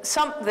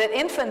that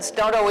infants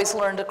don't always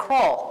learn to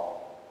crawl.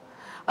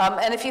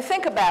 And if you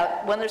think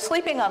about when they're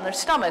sleeping on their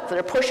stomach,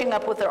 they're pushing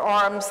up with their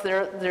arms,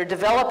 they're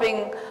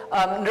developing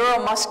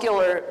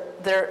neuromuscular,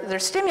 they're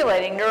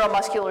stimulating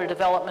neuromuscular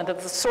development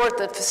of the sort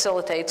that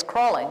facilitates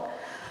crawling.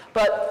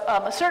 But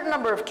a certain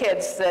number of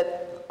kids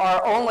that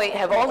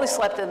have only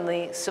slept in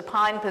the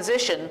supine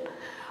position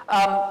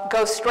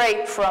go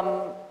straight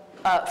from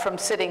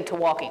sitting to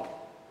walking.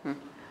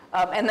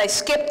 And they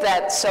skip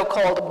that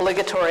so-called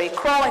obligatory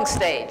crawling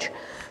stage.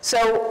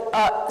 So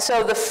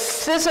the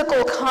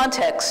physical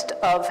context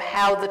of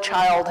how the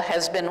child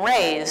has been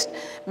raised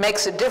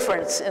makes a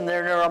difference in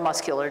their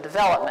neuromuscular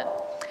development.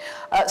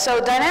 So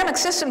dynamic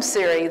systems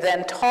theory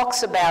then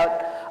talks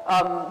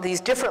about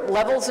these different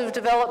levels of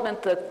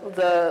development,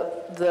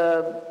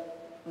 the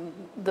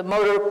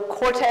motor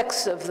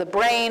cortex of the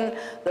brain,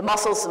 the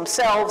muscles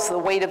themselves, the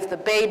weight of the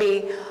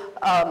baby,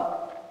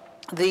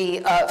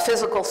 the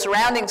physical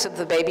surroundings of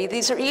the baby.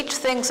 These are each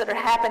things that are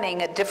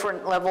happening at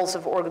different levels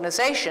of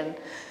organization,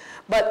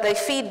 but they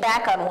feed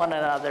back on one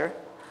another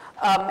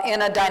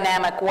in a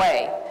dynamic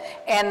way.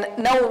 And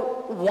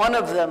no one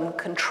of them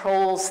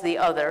controls the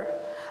other,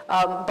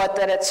 but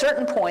that at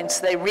certain points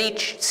they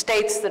reach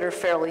states that are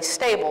fairly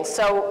stable.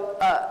 So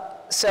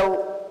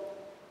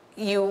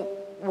you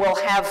will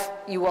have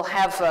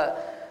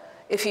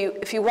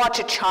if you watch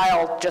a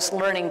child just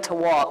learning to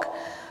walk,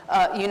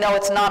 you know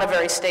it's not a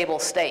very stable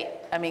state.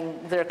 I mean,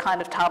 they're kind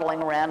of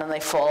toddling around and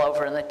they fall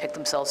over and they pick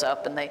themselves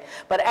up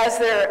but as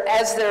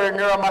their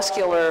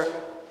neuromuscular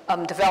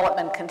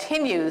development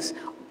continues,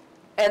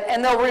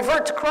 and they'll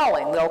revert to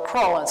crawling. They'll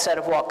crawl instead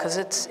of walk because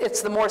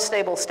it's the more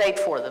stable state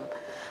for them.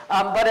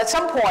 But at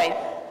some point,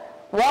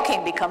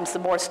 walking becomes the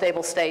more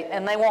stable state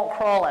and they won't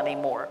crawl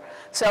anymore.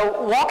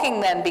 So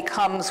walking then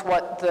becomes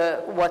what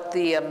the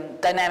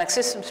dynamic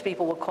systems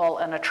people would call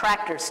an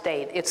attractor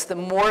state. It's the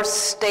more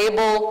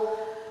stable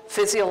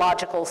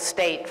physiological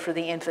state for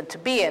the infant to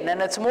be in. And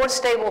it's more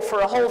stable for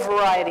a whole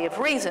variety of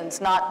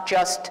reasons, not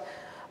just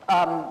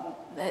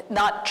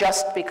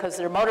because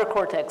their motor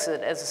cortex is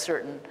at a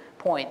certain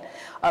point.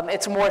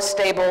 It's more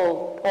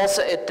stable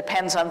also, it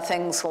depends on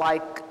things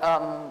like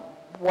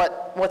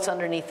what's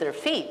underneath their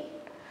feet.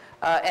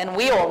 And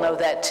we all know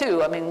that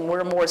too. I mean,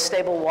 we're more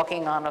stable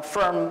walking on a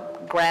firm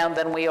ground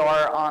than we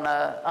are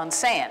on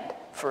sand,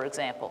 for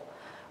example.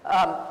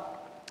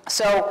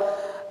 So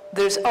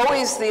there's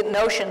always the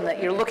notion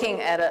that you're looking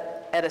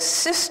at a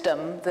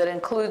system that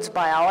includes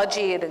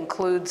biology, it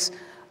includes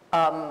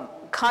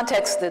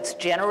context that's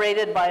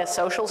generated by a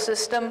social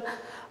system,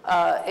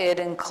 it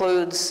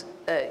includes,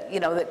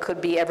 that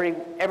could be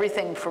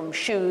everything from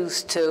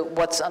shoes to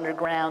what's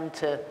underground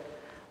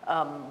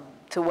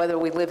to whether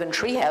we live in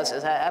tree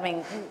houses. I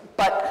mean,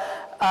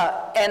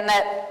 and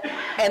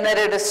that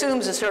it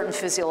assumes a certain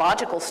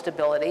physiological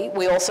stability.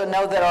 We also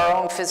know that our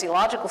own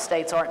physiological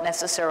states aren't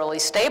necessarily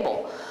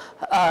stable.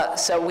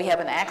 So we have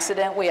an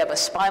accident, we have a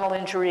spinal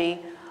injury,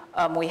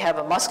 we have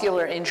a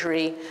muscular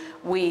injury,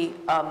 we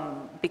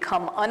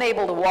become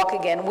unable to walk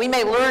again. We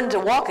may learn to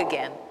walk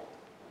again,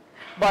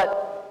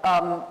 but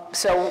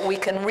so we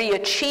can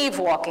re-achieve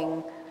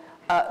walking,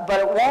 but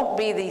it won't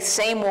be the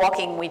same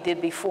walking we did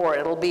before.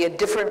 It'll be a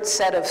different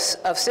set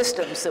of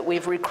systems that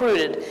we've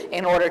recruited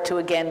in order to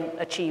again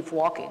achieve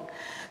walking.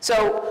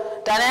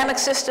 So dynamic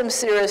systems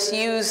theorists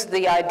use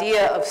the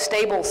idea of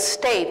stable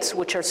states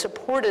which are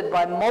supported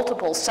by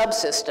multiple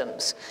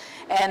subsystems.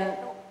 And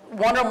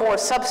one or more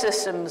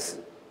subsystems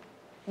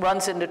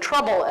runs into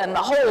trouble and the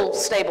whole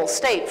stable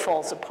state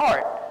falls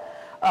apart.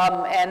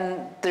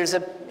 And there's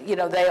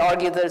they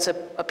argue there's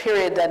a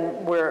period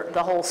then where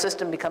the whole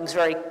system becomes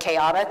very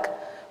chaotic,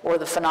 or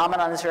the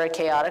phenomenon is very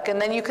chaotic,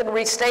 and then you can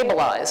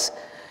restabilize.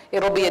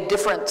 It'll be a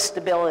different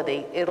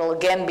stability. It'll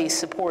again be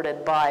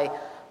supported by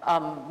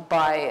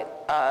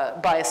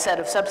a set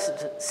of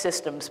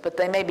subsystems, but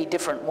they may be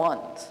different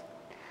ones.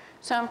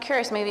 So I'm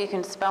curious, maybe you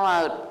can spell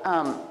out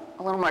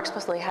a little more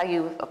explicitly how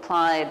you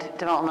applied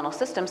developmental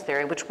systems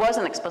theory, which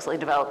wasn't explicitly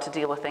developed to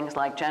deal with things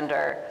like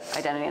gender,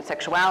 identity, and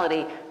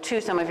sexuality,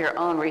 to some of your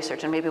own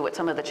research, and maybe what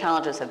some of the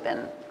challenges have been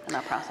in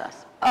that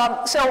process.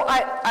 So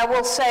I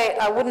will say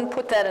I wouldn't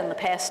put that in the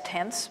past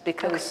tense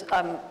because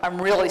okay.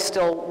 I'm really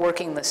still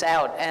working this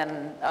out.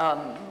 And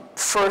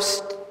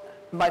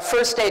my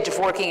first stage of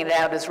working it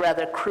out is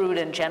rather crude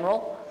and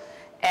general.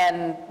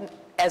 And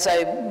as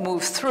I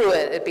move through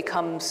it, it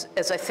becomes,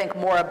 as I think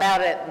more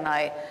about it and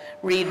I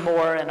read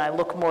more and I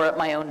look more at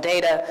my own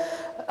data,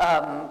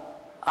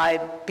 I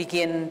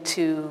begin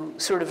to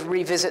sort of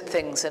revisit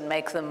things and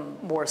make them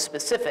more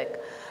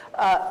specific.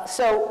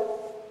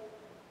 So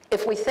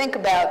if we think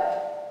about,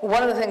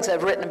 one of the things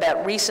I've written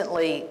about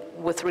recently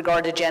with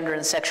regard to gender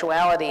and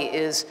sexuality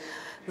is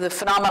the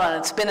phenomenon,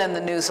 it's been in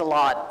the news a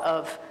lot,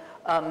 of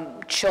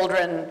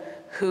children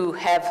who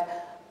have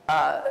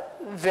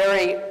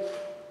very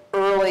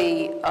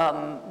early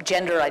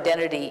gender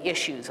identity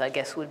issues, I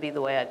guess would be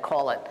the way I'd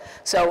call it.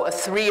 So a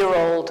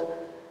 3-year-old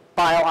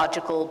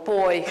biological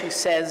boy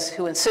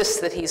who insists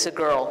that he's a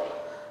girl.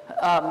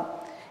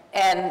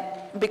 And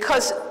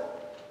because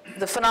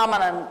the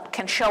phenomenon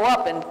can show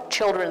up in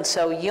children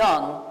so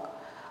young,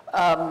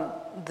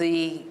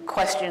 the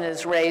question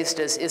is raised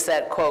as, is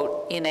that,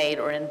 quote, innate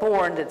or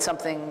inborn? Did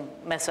something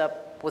mess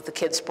up with the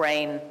kid's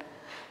brain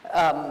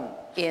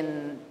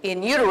in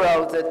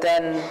utero that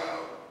then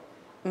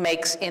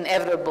makes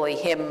inevitably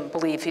him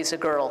believe he's a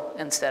girl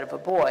instead of a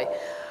boy?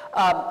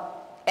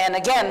 And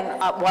again,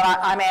 what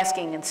I'm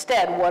asking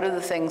instead, what are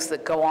the things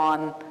that go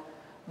on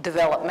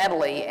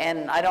developmentally?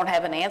 And I don't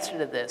have an answer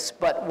to this,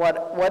 but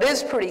what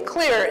is pretty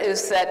clear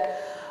is that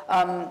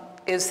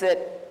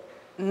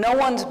no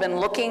one's been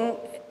looking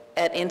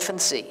at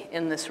infancy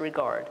in this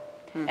regard.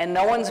 And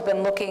no one's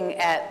been looking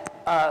at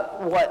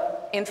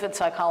what infant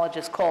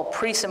psychologists call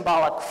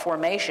pre-symbolic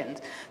formations.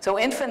 So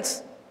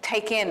infants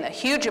take in a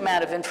huge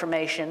amount of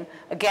information.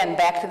 Again,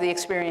 back to the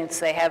experience,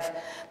 they have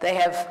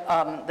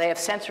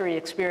sensory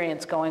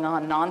experience going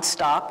on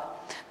nonstop.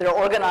 They're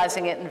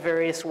organizing it in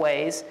various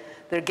ways.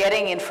 They're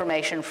getting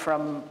information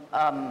from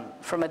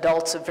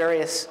adults of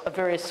various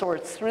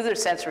sorts through their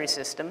sensory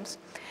systems.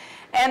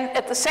 And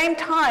at the same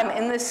time,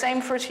 in this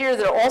same first year,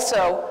 they're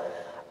also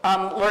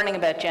learning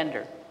about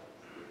gender.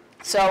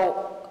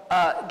 So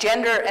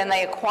gender, and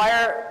they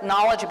acquire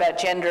knowledge about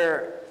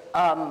gender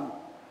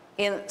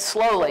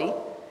slowly.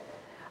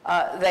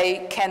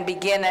 They can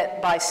begin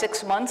by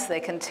 6 months.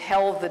 They can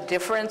tell the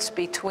difference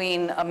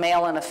between a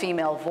male and a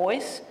female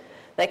voice.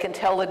 They can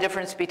tell the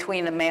difference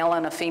between a male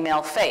and a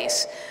female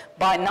face.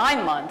 By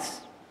 9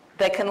 months,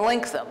 they can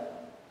link them.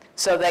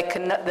 So they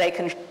can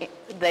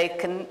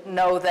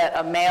know that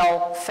a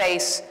male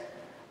face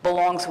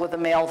belongs with a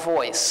male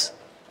voice,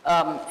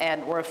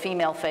 or a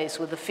female face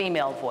with a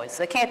female voice.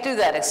 They can't do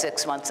that at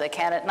 6 months. They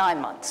can at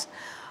 9 months.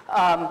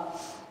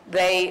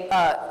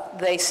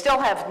 They still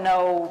have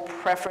no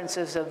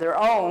preferences of their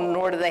own,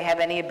 nor do they have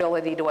any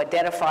ability to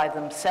identify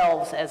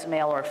themselves as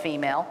male or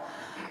female.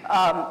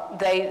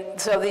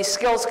 So these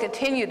skills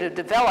continue to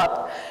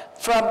develop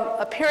from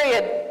a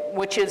period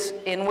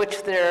in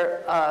which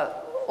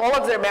all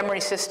of their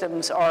memory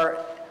systems are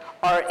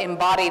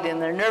embodied in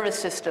their nervous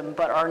system,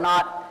 but are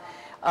not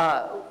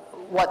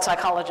what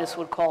psychologists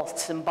would call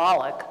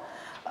symbolic.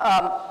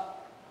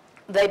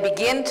 They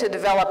begin to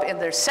develop in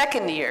their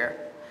second year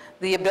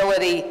the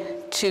ability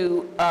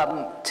to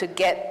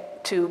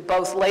get to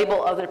both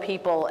label other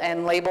people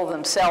and label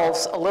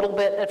themselves a little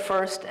bit at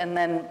first and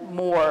then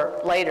more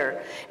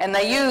later. And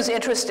they use,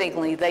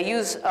 interestingly, they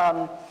use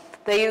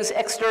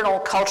external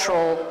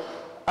cultural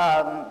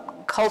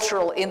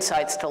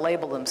insights to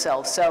label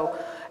themselves. So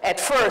at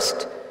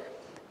first,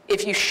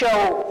 if you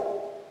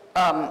show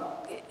an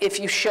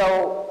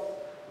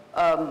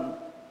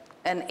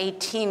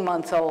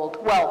 18-month-old,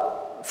 well,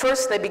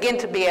 first they begin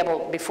to be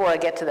able, before I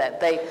get to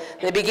that, they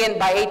begin,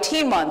 by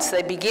 18 months,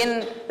 they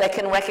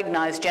can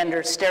recognize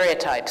gender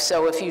stereotypes.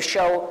 So if you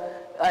show,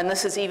 and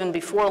this is even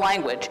before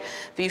language,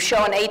 if you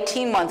show an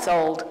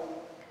 18-month-old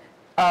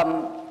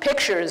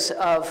pictures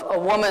of a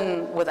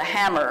woman with a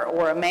hammer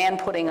or a man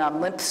putting on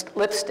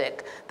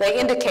lipstick, they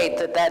indicate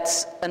that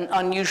that's an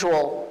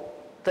unusual,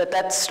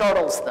 that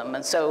startles them.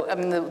 And so, I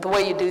mean, the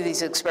way you do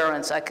these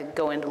experiments I could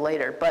go into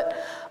later, but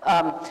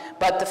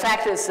the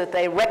fact is that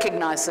they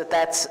recognize that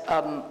that's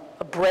a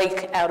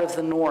break out of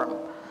the norm.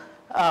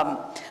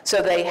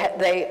 So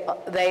they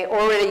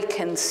already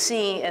can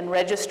see and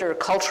register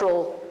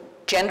cultural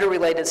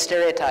gender-related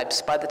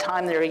stereotypes by the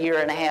time they're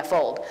 1.5 years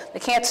old. They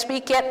can't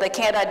speak yet, they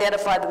can't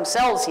identify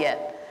themselves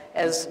yet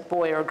as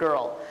boy or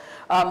girl.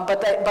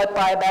 But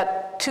by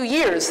about 2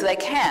 years, they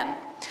can.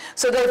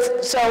 So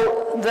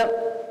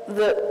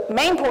the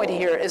main point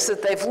here is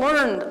that they've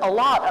learned a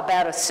lot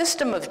about a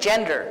system of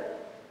gender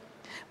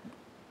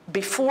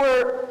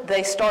before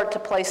they start to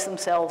place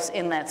themselves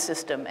in that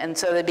system. And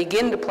so they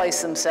begin to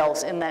place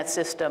themselves in that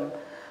system.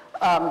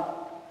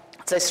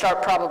 They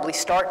probably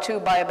start to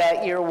by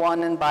about year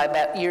 1, and by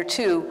about year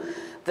 2,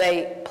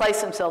 they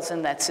place themselves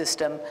in that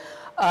system.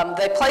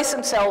 They place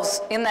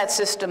themselves in that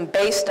system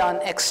based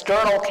on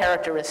external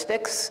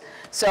characteristics.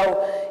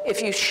 So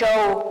if you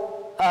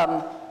show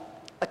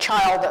a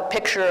child a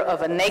picture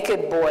of a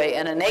naked boy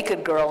and a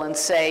naked girl and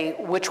say,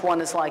 which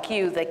one is like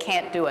you, they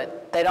can't do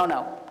it. They don't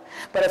know.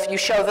 But if you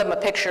show them a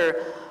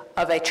picture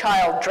of a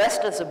child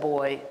dressed as a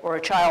boy or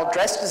a child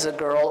dressed as a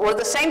girl, or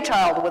the same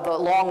child with a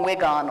long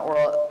wig on or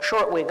a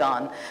short wig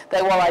on,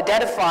 they will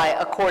identify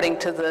according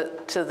to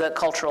the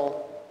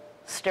cultural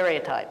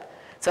stereotype.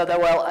 So they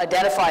will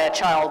identify a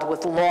child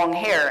with long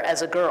hair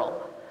as a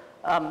girl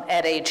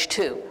at age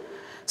 2.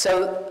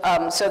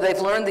 So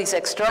they've learned these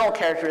external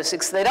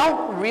characteristics. They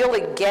don't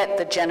really get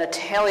the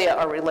genitalia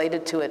are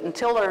related to it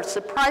until they're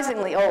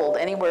surprisingly old,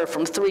 anywhere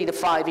from 3 to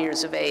 5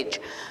 years of age.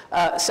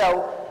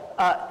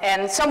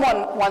 And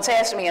someone once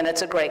asked me, and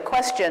it's a great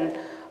question,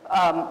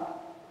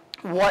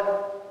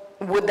 what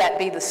would that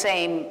be the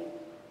same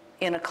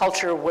in a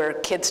culture where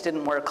kids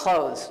didn't wear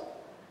clothes?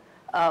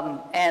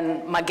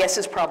 And my guess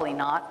is probably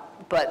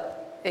not,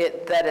 but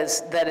that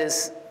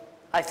is,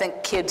 I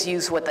think kids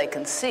use what they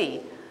can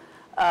see.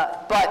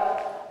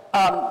 But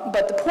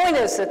the point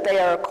is that they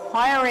are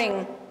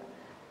acquiring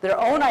their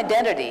own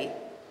identity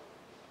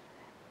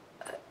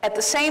at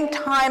the same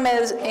time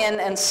as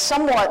and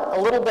somewhat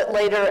a little bit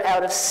later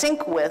out of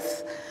sync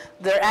with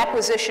their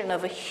acquisition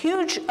of a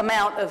huge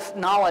amount of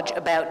knowledge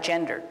about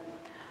gender.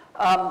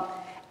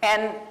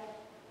 And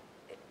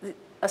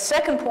a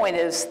second point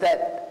is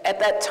that at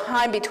that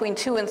time between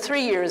 2 and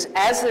 3 years,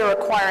 as they're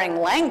acquiring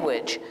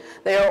language,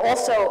 they are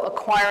also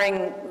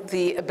acquiring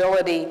the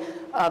ability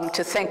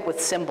to think with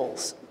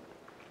symbols.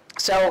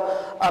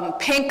 So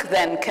pink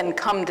then can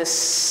come to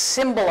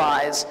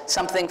symbolize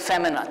something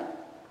feminine.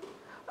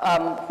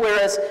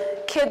 Whereas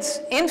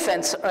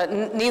infants,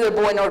 neither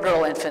boy nor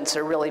girl infants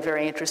are really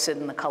very interested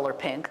in the color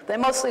pink. They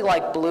mostly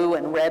like blue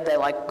and red. They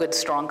like good,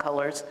 strong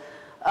colors.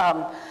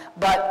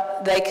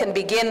 But they can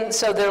begin,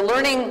 so they're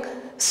learning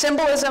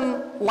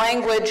symbolism,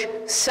 language,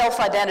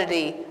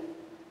 self-identity,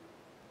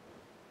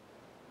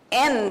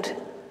 and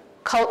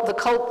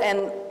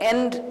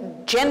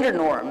gender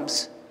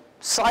norms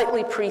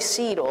slightly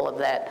precede all of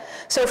that.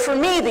 So for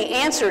me, the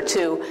answer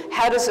to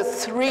how does a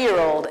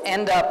 3-year-old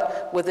end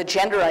up with a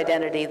gender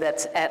identity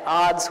that's at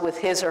odds with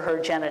his or her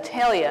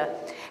genitalia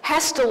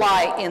has to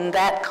lie in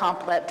that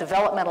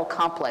developmental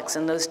complex,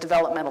 in those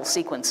developmental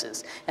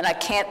sequences. And I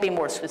can't be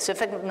more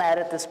specific than that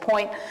at this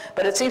point,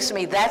 but it seems to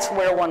me that's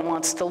where one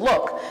wants to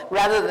look,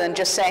 rather than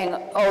just saying,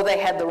 oh, they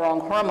had the wrong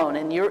hormone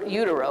in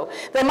utero.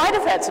 They might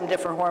have had some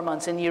different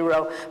hormones in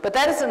utero, but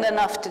that isn't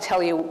enough to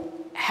tell you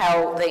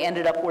how they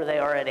ended up where they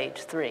are at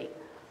age 3.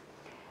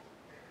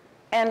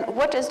 And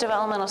what does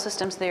developmental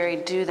systems theory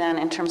do then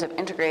in terms of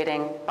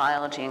integrating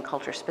biology and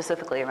culture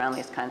specifically around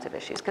these kinds of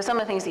issues? Because some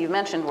of the things that you've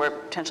mentioned were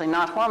potentially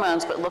not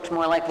hormones, but looked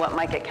more like what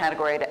might get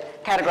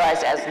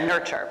categorized as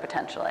nurture,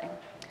 potentially.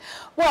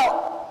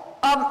 Well,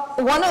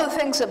 one of the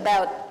things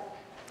about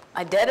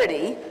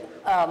identity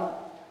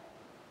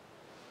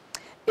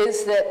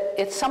is that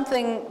it's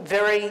something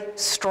very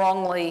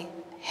strongly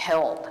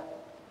held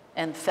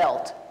and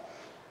felt.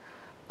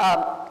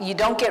 You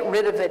don't get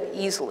rid of it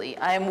easily.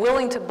 I am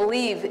willing to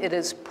believe it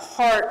is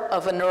part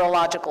of a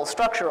neurological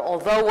structure,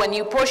 although when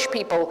you push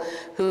people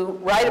who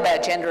write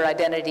about gender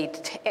identity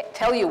to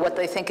tell you what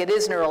they think it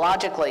is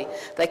neurologically,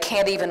 they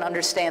can't even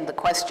understand the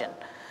question,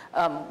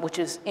 which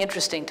is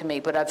interesting to me.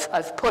 But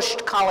I've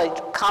pushed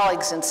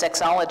colleagues in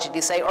sexology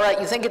to say, all right,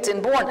 you think it's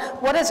inborn.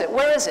 What is it?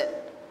 Where is it?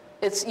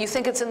 You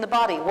think it's in the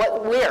body.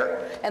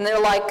 Where? And they're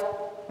like,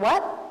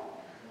 what?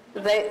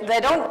 They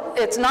don't,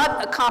 it's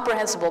not a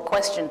comprehensible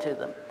question to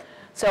them.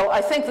 So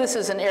I think this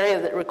is an area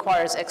that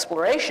requires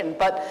exploration,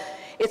 but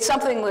it's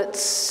something that's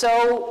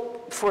so,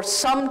 for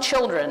some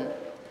children,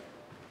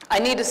 I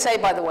need to say,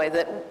 by the way,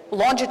 that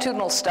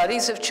longitudinal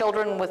studies of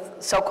children with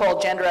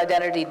so-called gender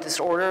identity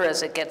disorder,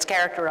 as it gets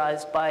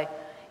characterized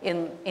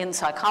in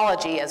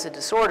psychology as a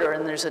disorder,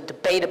 and there's a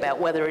debate about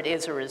whether it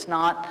is or is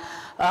not,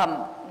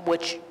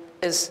 which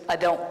is, I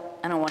don't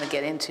want to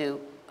get into,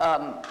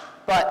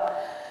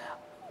 but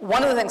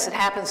one of the things that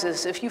happens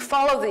is if you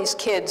follow these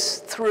kids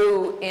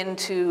through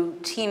into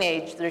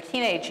their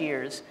teenage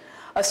years,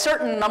 a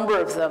certain number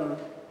of them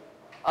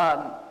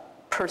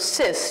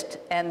persist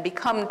and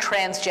become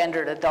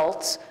transgendered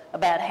adults,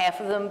 about half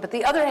of them, but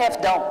the other half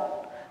don't.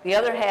 The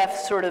other half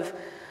sort of,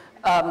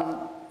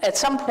 at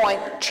some point,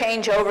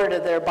 change over to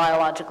their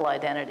biological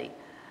identity,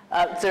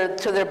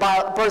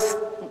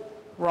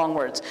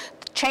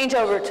 change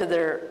over to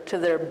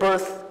their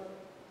birth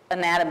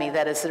anatomy,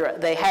 that is,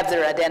 they have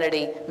their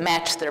identity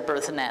match their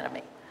birth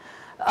anatomy.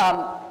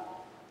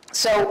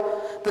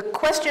 So the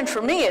question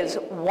for me is,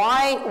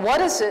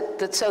 what is it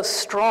that's so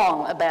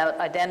strong about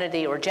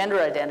identity or gender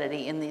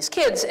identity in these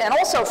kids, and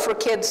also for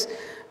kids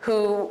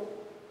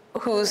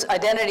whose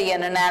identity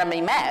and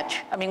anatomy match?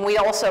 I mean, we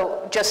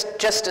also,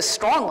 just as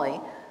strongly,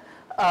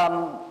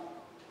 a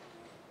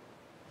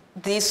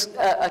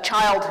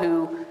child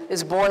who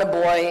is born a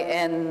boy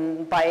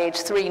and by age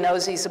 3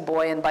 knows he's a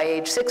boy and by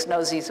age 6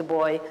 knows he's a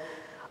boy,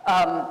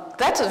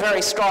 that's a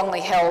very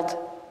strongly held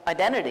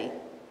identity.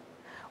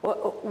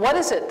 What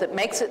is it that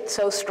makes it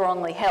so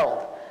strongly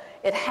held?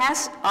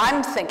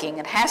 I'm thinking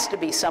it has to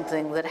be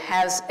something that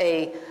has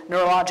a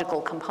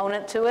neurological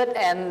component to it,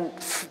 and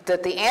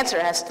that the answer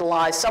has to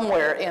lie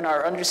somewhere in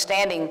our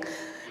understanding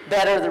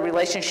better the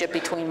relationship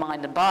between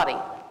mind and body.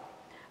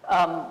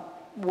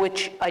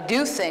 Which I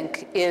do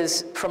think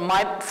is, from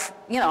my,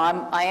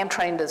 I am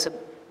trained as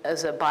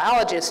a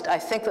biologist. I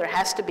think there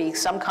has to be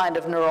some kind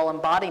of neural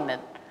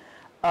embodiment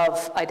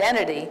of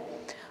identity,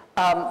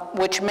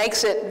 which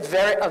makes it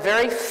a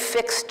very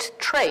fixed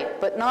trait,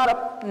 but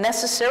not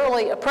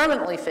necessarily a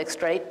permanently fixed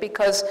trait,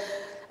 because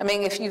I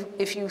mean,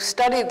 if you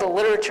study the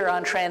literature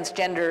on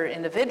transgender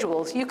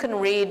individuals, you can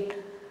read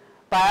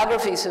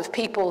biographies of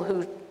people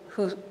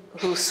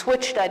who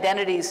switched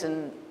identities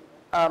in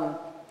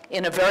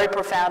a very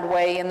profound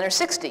way in their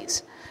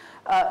 60s.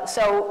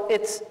 So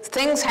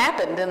things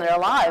happened in their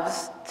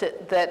lives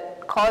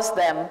that caused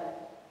them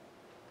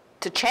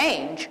to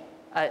change,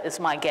 is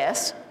my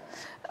guess.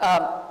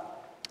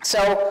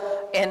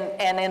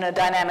 And in a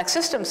dynamic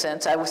system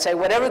sense, I would say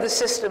whatever the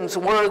systems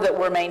were that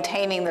were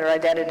maintaining their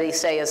identity,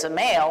 say as a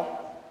male,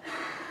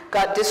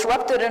 got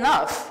disrupted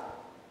enough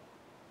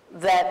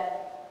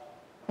that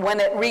when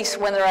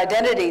their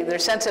identity, their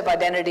sense of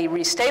identity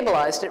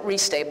restabilized, it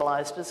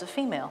restabilized as a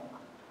female.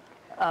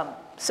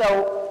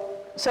 So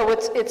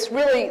it's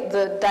really,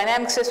 the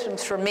dynamic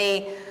systems for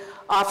me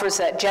offers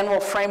that general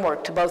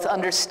framework to both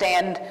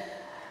understand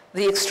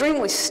the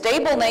extremely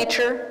stable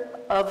nature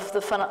of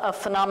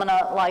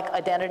phenomena like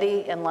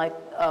identity and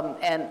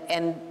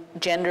and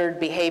gendered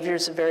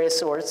behaviors of various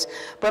sorts,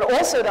 but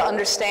also to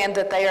understand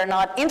that they are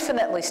not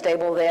infinitely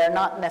stable, they are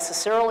not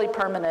necessarily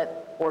permanent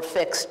or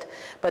fixed,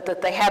 but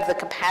that they have the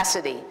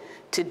capacity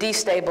to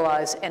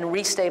destabilize and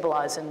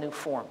restabilize in new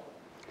form.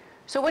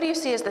 So what do you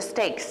see as the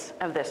stakes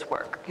of this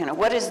work? You know,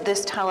 what does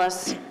this tell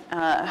us?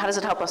 How does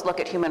it help us look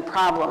at human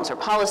problems or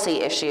policy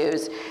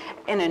issues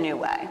in a new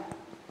way?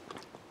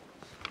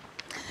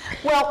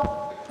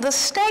 Well, the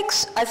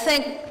stakes, I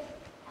think,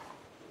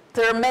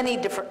 there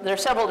are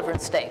several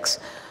different stakes.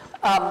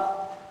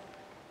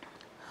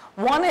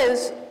 One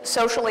is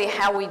socially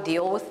how we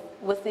deal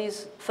with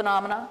these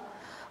phenomena.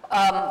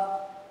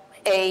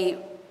 A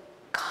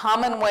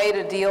common way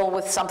to deal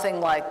with something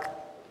like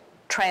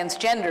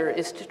transgender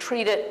is to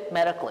treat it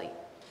medically.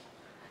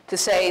 To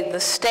say the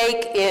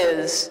stake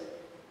is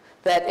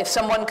that if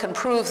someone can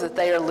prove that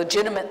they are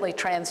legitimately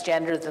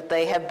transgender, that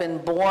they have been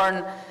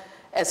born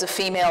as a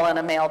female in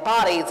a male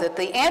body, that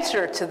the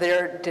answer to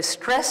their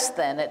distress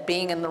then at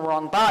being in the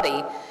wrong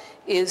body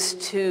is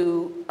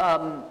to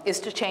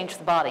change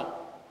the body.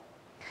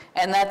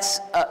 And that's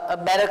a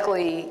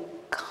medically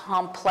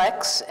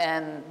complex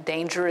and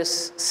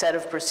dangerous set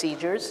of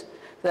procedures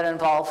that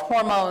involve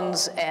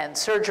hormones and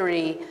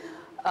surgery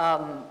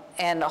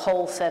and a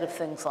whole set of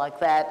things like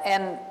that,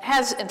 and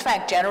has in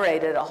fact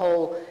generated a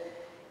whole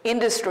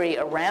industry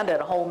around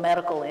it, a whole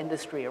medical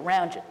industry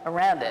around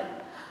it.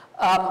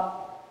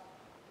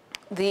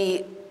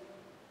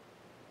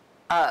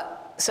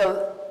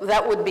 So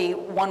that would be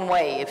one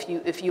way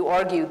if you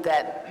argued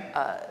that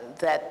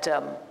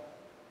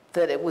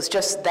it was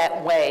just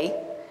that way,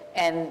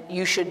 and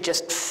you should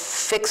just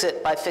fix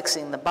it by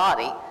fixing the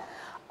body.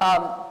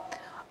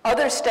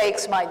 Other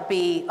stakes might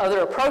be, other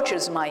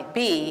approaches might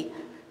be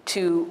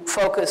to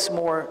focus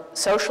more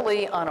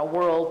socially on a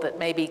world that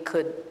maybe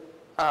could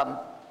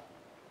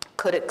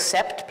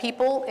accept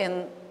people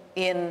in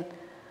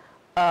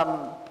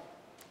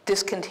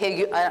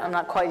I'm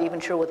not quite even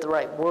sure what the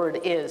right word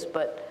is,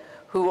 but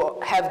who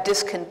have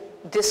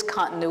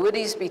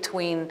discontinuities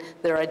between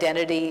their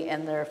identity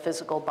and their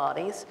physical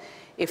bodies.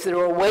 If there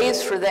are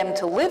ways for them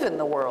to live in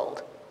the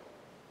world,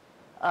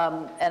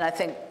 and I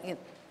think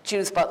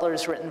Judith Butler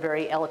has written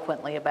very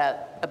eloquently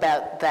about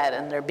that,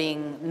 and there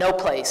being no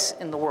place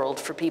in the world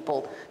for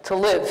people to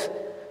live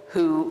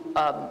who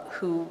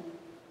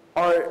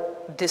are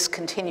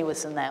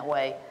discontinuous in that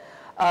way.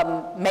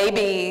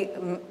 Maybe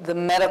the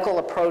medical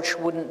approach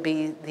wouldn't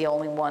be the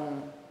only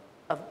one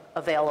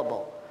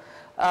available.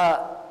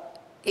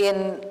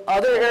 In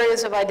other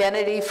areas of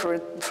identity,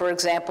 for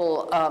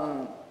example,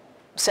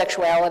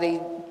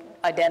 sexuality,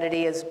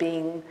 identity as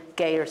being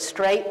gay or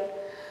straight,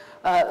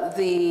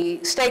 the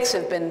stakes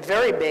have been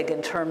very big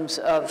in terms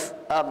of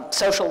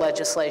social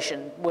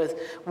legislation,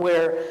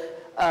 where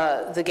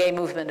the gay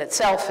movement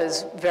itself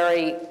has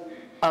very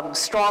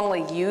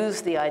strongly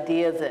used the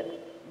idea that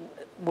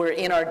we're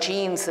in our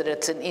genes, that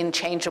it's an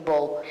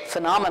inchangeable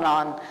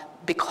phenomenon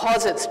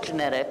because it's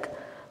genetic,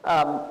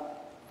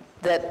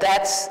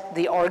 that's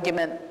the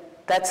argument,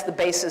 that's the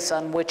basis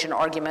on which an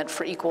argument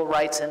for equal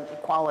rights and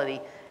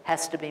equality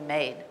has to be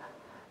made.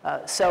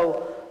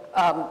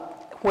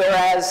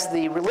 Whereas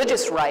the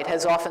religious right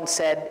has often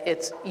said,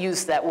 it's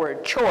used that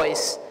word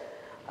choice,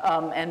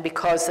 and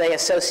because they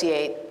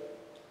associate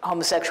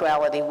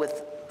homosexuality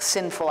with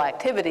sinful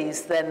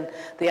activities, then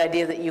the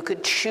idea that you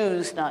could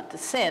choose not to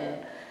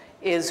sin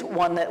is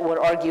one that would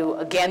argue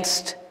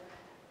against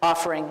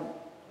offering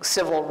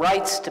civil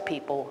rights to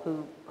people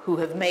who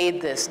have made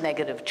this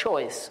negative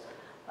choice.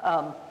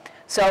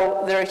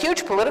 So there are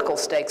huge political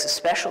stakes,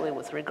 especially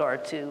with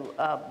regard to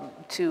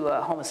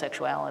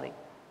homosexuality.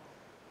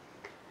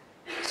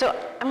 So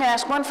I'm going to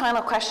ask one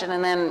final question,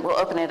 and then we'll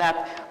open it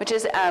up, which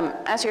is,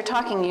 as you're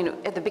talking, you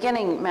at the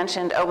beginning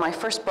mentioned, oh, my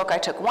first book, I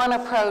took one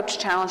approach,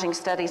 challenging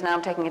studies, now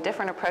I'm taking a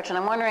different approach, and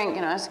I'm wondering,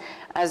 as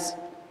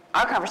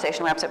our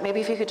conversation wraps up,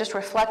 maybe if you could just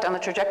reflect on the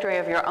trajectory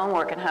of your own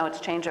work and how it's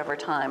changed over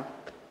time.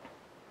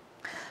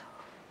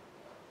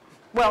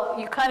 Well,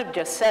 you kind of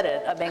just said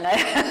it. I mean,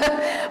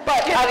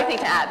 but do you have anything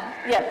to add?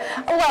 Yeah.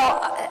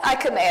 Well, I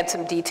can add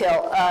some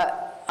detail.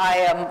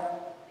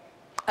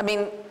 I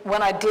mean,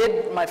 when I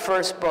did my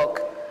first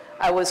book,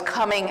 I was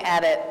coming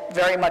at it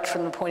very much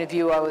from the point of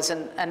view I was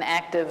an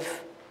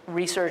active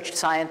research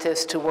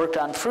scientist who worked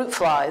on fruit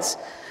flies,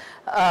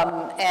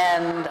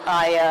 and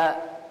I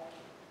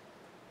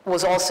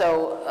was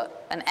also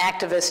an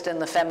activist in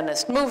the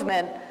feminist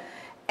movement,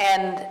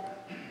 and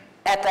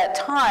at that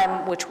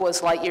time, which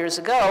was light years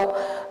ago,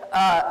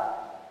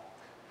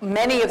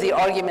 many of the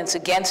arguments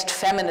against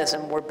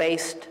feminism were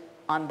based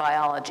on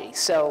biology.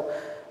 So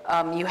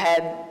you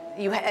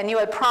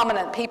had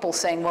prominent people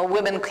saying, well,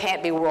 women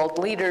can't be world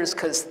leaders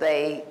because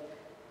they,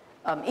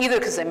 either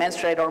because they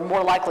menstruate or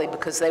more likely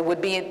because they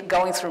would be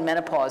going through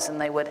menopause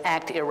and they would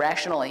act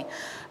irrationally,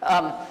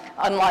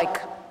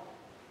 unlike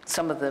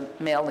some of the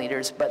male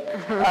leaders. But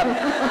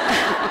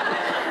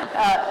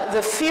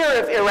the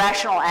fear of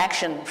irrational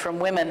action from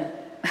women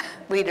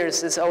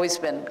leaders has always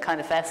been kind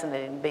of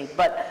fascinating to me.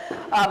 But,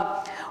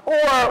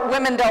 or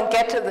women don't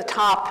get to the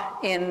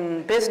top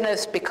in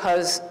business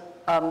because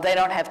they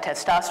don't have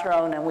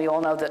testosterone, and we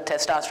all know that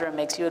testosterone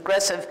makes you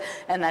aggressive,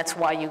 and that's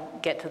why you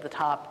get to the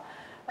top.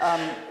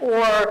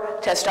 Or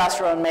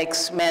testosterone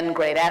makes men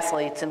great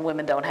athletes, and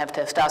women don't have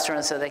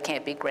testosterone, so they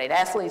can't be great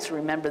athletes.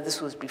 Remember, this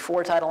was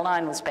before Title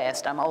IX was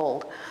passed. I'm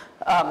old.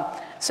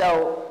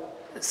 So,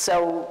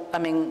 I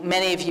mean,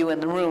 many of you in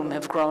the room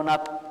have grown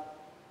up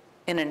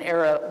in an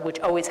era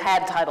which always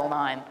had Title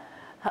IX.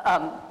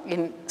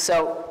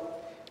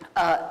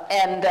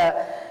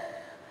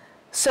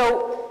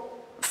 So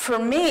for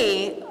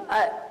me,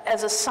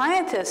 as a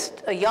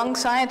scientist, a young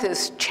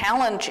scientist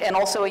challenge, and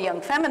also a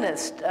young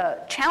feminist,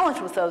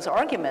 challenged with those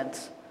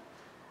arguments,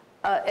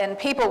 and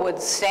people would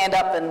stand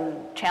up and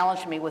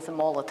challenge me with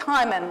them all the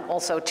time, and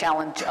also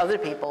challenge other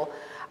people.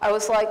 I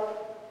was like,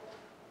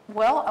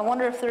 well, I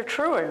wonder if they're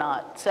true or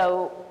not.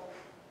 So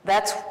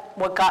that's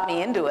what got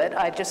me into it.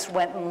 I just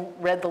went and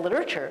read the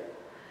literature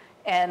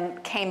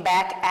and came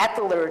back at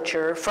the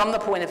literature from the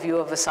point of view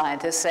of a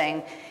scientist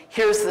saying,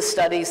 here's the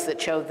studies that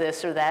show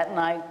this or that, and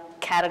I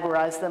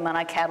categorized them and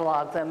I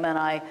cataloged them and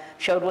I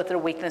showed what their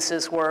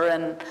weaknesses were,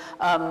 and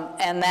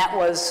that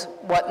was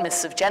what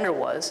Myths of Gender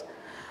was.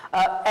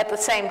 At the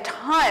same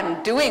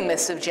time, doing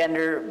Myths of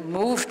Gender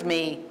moved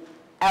me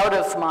out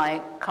of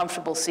my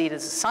comfortable seat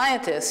as a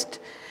scientist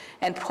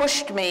and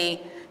pushed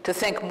me to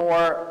think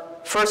more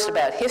first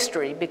about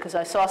history, because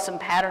I saw some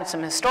patterns,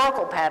 some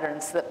historical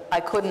patterns that I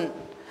couldn't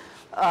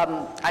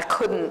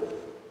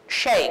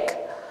shake.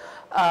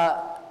 An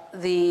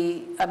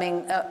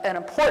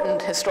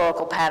important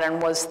historical pattern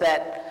was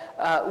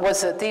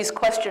that these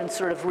questions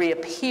sort of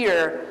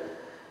reappear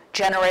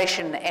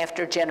generation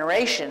after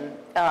generation,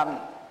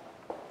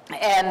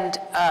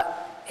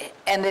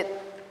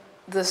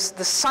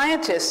 the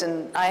scientists,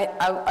 and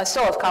I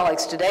still have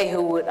colleagues today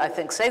who would, I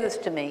think, say this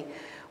to me,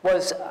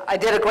 was I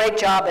did a great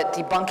job at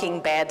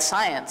debunking bad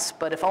science,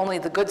 but if only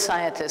the good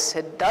scientists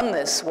had done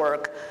this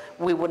work,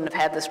 we wouldn't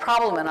have had this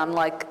problem. And I'm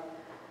like,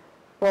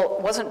 well,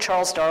 wasn't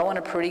Charles Darwin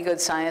a pretty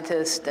good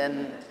scientist?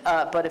 And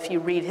but if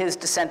you read his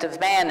Descent of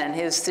Man and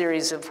his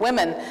theories of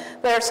women,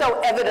 they're so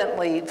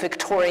evidently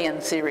Victorian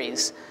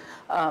theories.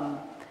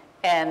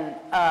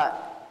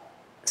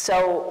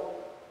 So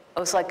I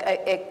was like,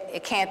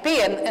 it can't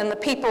be. And the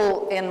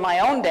people in my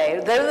own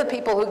day, they're the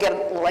people who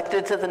get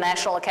elected to the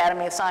National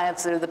Academy of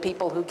Science. They're the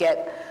people who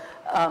get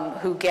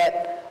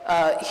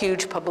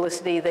huge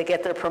publicity. They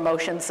get their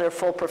promotions. They're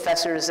full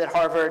professors at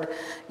Harvard.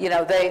 You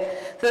know, they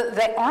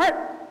aren't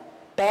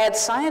bad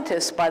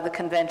scientists by the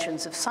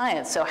conventions of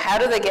science. So how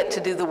do they get to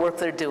do the work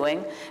they're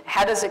doing?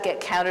 How does it get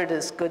counted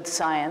as good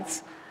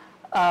science?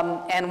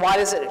 And why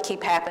does it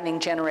keep happening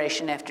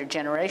generation after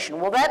generation?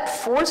 Well,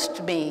 that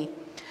forced me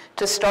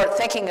to start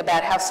thinking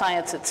about how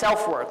science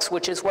itself works,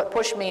 which is what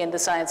pushed me into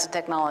science and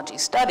technology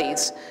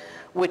studies,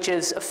 which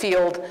is a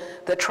field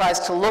that tries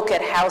to look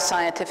at how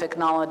scientific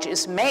knowledge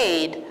is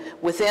made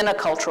within a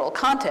cultural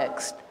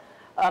context.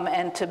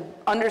 And to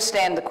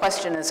understand the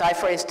question as I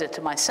phrased it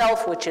to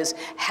myself, which is,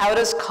 how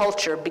does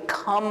culture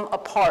become a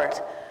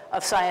part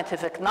of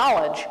scientific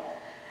knowledge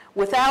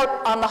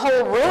without, on the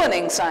whole,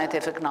 ruining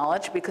scientific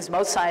knowledge, because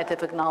most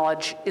scientific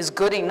knowledge is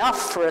good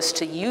enough for us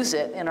to use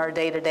it in our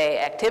day-to-day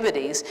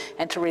activities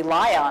and to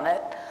rely on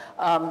it.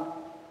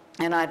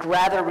 And I'd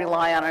rather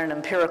rely on an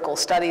empirical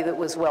study that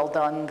was well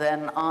done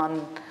than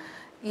on,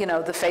 you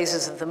know, the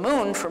phases of the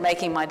moon for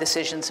making my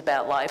decisions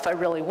about life. I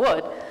really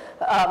would.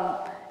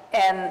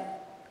 And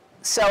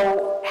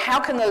so how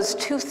can those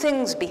two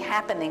things be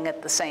happening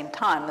at the same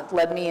time? It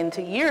led me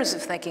into years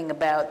of thinking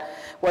about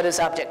what is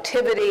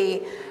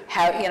objectivity,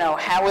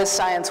 how is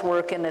science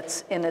work in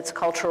its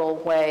cultural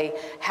way,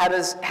 how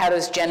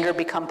does gender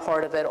become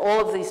part of it,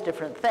 all of these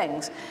different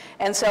things.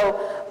 And so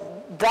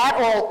that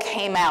all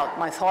came out,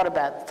 my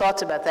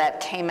thoughts about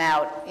that came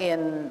out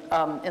in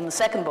the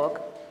second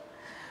book.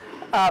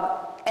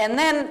 But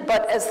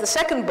as the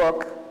second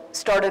book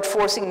started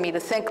forcing me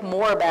to think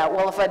more about,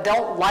 well, if I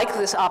don't like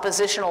this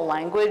oppositional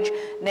language,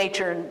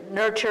 nature,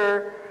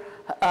 nurture,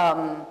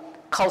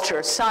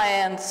 culture,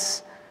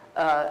 science,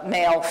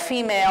 male,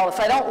 female,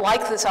 if I don't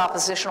like this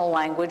oppositional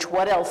language,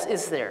 what else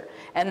is there?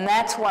 And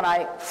that's when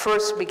I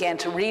first began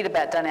to read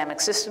about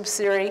dynamic systems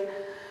theory,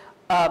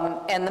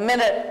 And the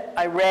minute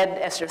I read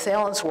Esther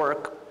Thalen's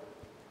work,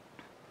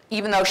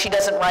 even though she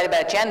doesn't write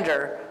about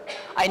gender,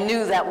 I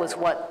knew that was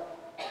what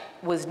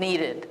was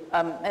needed.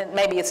 And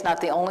maybe it's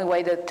not the only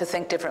way to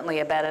think differently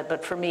about it,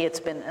 but for me it's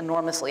been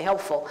enormously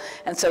helpful.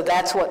 And so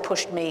that's what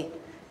pushed me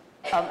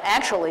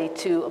actually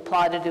to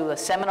apply to do a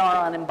seminar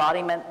on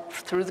embodiment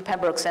through the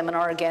Pembroke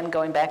Seminar, again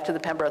going back to the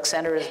Pembroke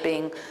Center as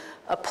being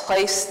a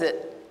place that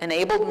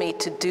enabled me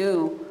to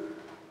do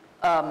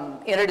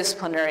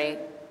interdisciplinary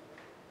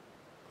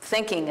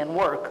thinking and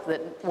work where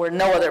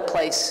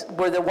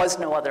there was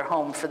no other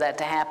home for that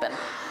to happen.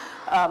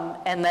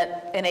 And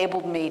that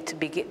enabled me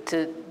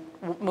to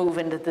move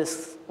into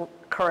this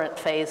current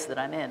phase that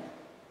I'm in.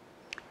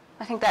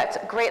 I think that's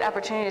a great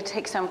opportunity to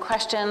take some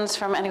questions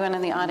from anyone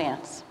in the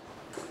audience.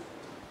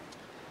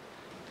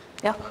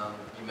 Yeah.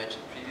 You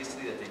mentioned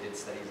previously that they did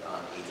studies on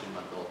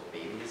 18-month-old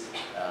babies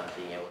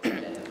being able to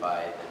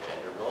identify the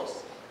gender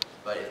roles.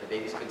 But if the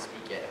babies couldn't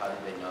speak yet, how did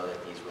they know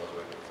that these roles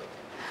were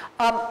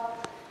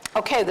conflicting?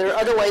 Okay, there are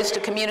other ways to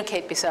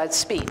communicate besides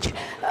speech.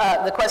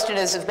 The question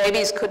is, if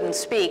babies couldn't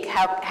speak,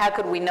 how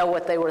could we know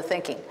what they were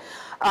thinking?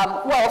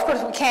 Well, of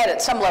course, we can't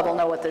at some level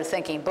know what they're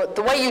thinking, but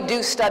the way you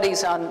do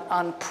studies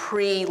on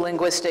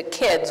pre-linguistic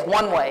kids,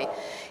 one way,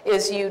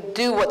 is you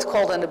do what's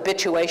called an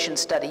habituation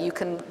study.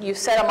 You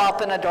set them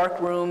up in a dark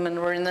room and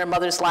we're in their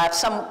mother's lap,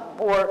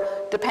 or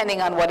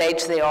depending on what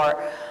age they are,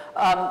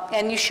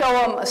 and you show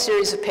them a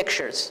series of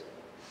pictures.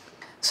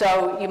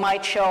 So you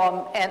might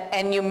show them,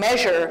 and you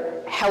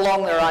measure how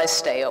long their eyes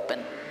stay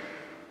open.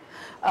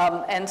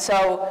 And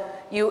so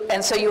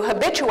you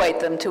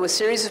habituate them to a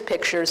series of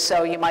pictures.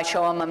 So you might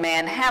show them a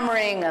man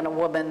hammering and a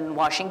woman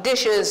washing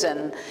dishes,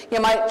 and you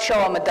might show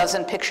them a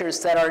dozen pictures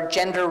that are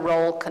gender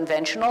role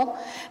conventional.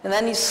 And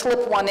then you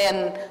slip one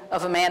in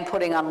of a man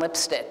putting on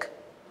lipstick.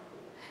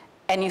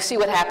 And you see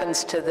what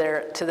happens to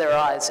their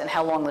eyes and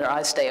how long their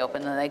eyes stay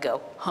open, and they go,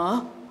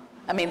 huh?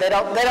 I mean, they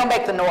don't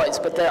make the noise,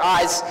 but their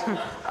eyes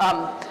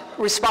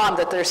respond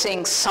that they're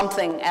seeing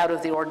something out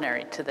of the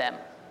ordinary to them.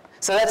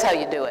 So that's how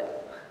you do it.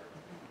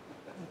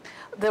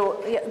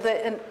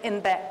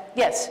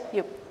 Yes,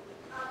 you.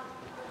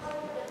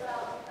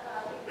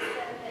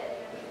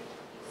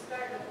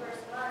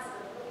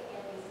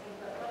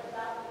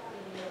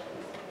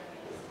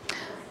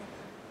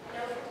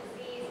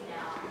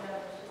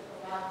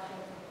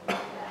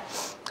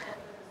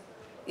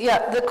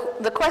 Yeah,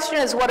 the question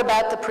is, what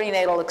about the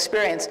prenatal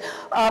experience?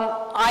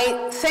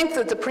 I think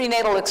that the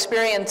prenatal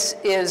experience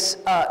is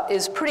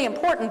pretty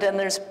important, and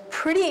there's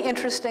pretty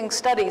interesting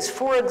studies.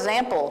 For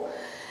example,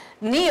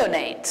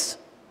 neonates,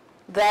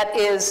 that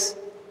is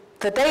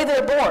the day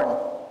they're born,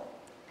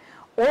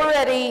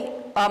 already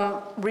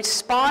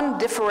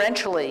respond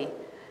differentially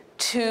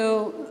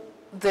to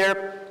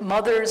their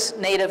mother's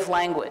native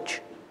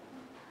language.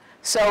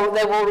 So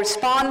they will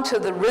respond to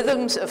the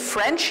rhythms of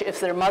French. If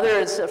their mother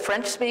is a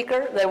French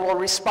speaker, they will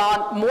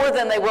respond more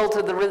than they will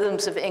to the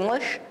rhythms of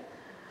English.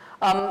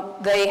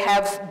 They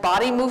have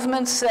body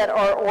movements that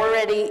are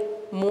already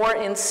more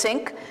in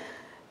sync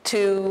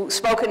to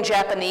spoken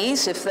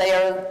Japanese if they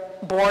are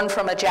born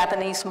from a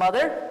Japanese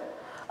mother.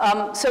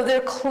 So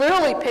they're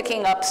clearly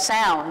picking up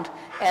sound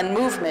and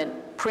movement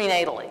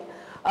prenatally.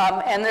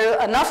 And there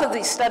are enough of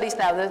these studies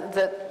now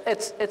that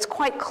it's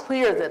quite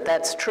clear that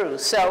that's true.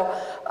 So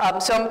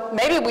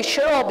maybe we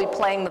should all be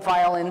playing the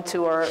violin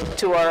to our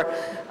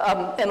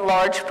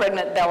enlarged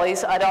pregnant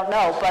bellies. I don't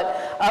know,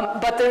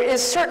 but there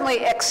is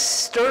certainly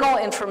external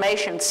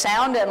information,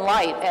 sound and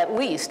light at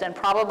least, and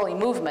probably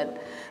movement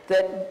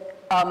that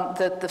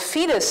the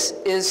fetus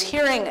is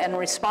hearing and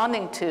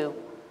responding to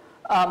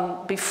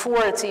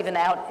before it's even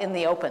out in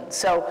the open.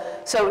 So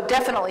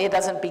definitely it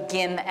doesn't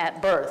begin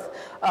at birth.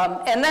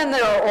 And then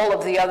there are all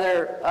of the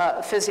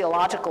other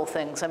physiological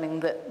things, I mean,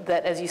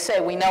 that as you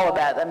say, we know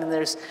about. I mean,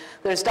 there's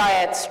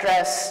diet,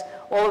 stress,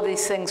 all of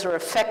these things are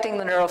affecting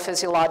the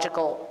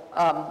neurophysiological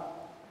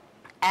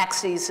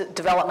axes,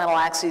 developmental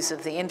axes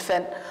of the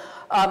infant.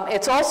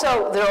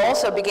 There are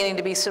also beginning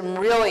to be some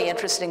really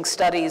interesting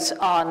studies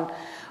on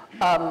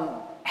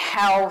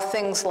how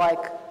things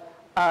like,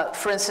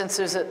 for instance,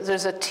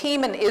 there's a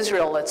team in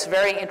Israel that's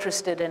very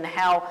interested in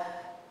how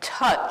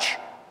touch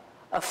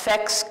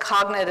affects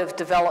cognitive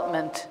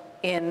development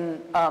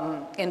in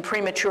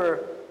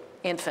premature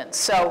infants.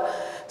 So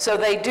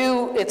they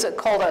do,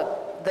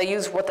 they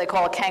use what they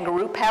call a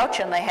kangaroo pouch,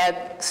 and they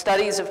had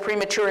studies of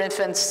premature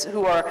infants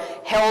who are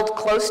held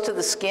close to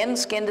the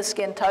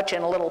skin-to-skin touch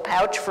in a little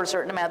pouch for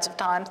certain amounts of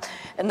time.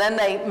 And then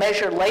they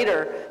measure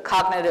later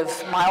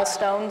cognitive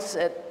milestones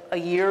at a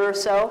year or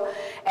so.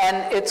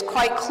 And it's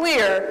quite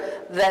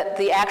clear that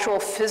the actual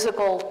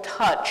physical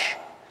touch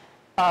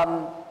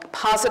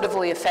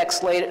positively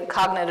affects later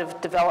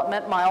cognitive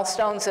development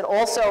milestones. It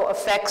also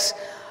affects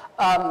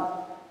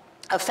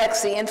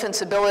the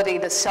infant's ability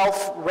to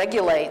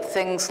self-regulate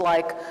things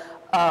like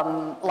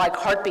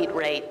heartbeat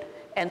rate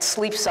and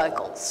sleep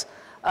cycles.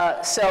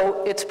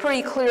 So it's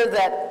pretty clear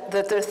that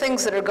there are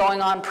things that are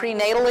going on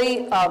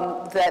prenatally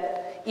that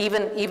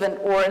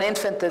or an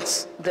infant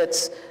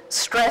that's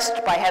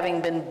stressed by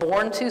having been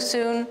born too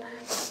soon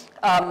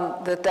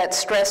that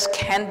stress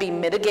can be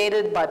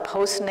mitigated by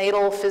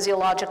postnatal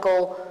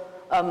physiological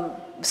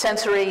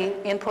sensory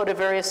input of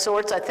various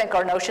sorts. I think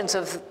our notions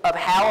of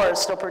how are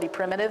still pretty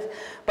primitive.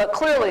 But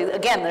clearly,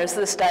 again, there's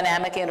this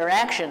dynamic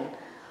interaction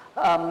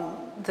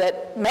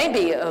that may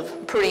be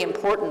pretty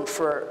important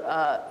for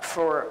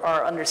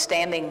our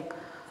understanding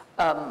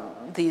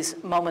these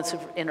moments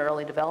in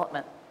early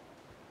development.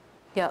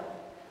 Yeah.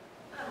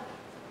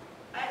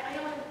 I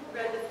only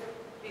read this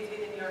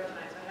vis-a-vis the New York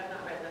Times, so I have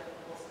not read the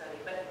whole study,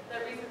 but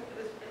that reason it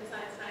was in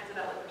Science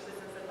about the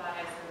persistence of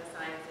bias in the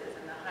sciences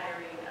and the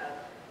hiring of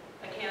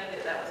a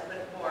candidate that was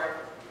put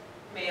forward,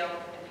 male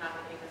in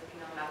faculty, because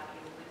female faculty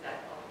with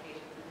exact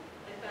qualifications,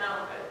 and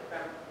found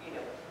from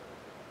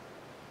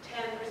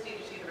 10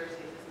 prestigious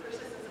universities this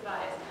persistence of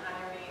bias in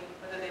hiring,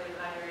 whether they would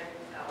hire in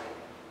salary,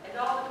 and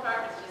all the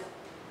departments just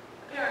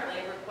apparently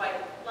were quite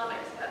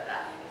flummoxed at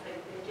that because they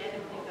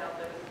genuinely felt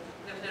that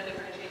there was no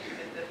differentiation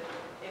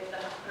if the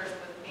person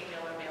was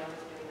female or male was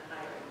doing the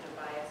hiring, the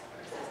bias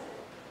persisted.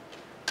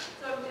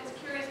 So I'm just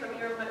curious from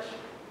your much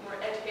more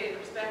educated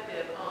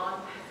perspective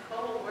on this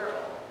whole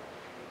world,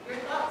 your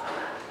thoughts on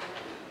that.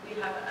 We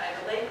have a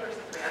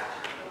layperson's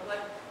reaction, but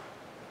what,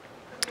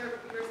 from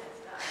your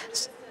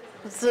sense,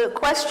 the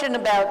question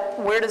about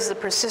where does the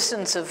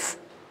persistence of,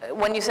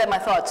 when you said my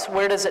thoughts,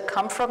 where does it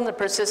come from, the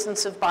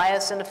persistence of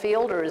bias in a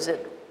field, or is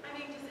it? I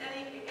mean, just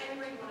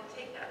anywhere you want to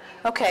take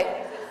that.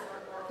 Okay.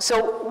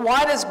 So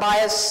why does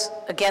bias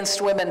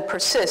against women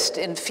persist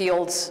in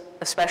fields,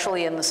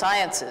 especially in the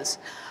sciences?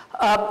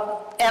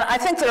 And I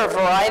think there are a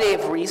variety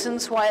of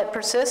reasons why it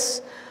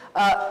persists.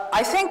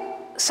 I think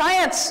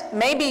science,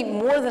 maybe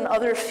more than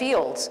other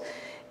fields,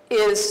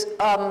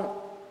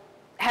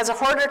 has a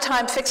harder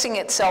time fixing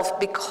itself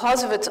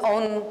because of its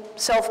own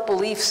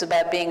self-beliefs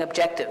about being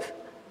objective.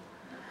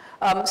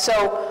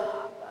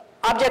 So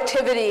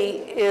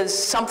objectivity is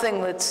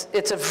something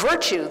it's a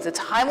virtue that's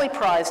highly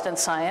prized in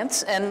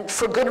science, and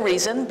for good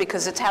reason,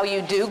 because it's how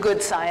you do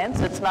good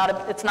science. It's not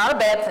a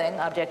bad thing,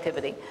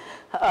 objectivity.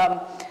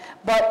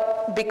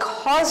 But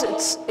because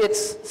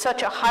it's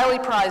such a highly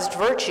prized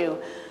virtue,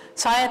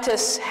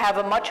 scientists have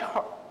a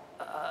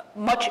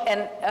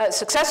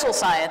successful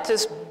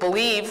scientists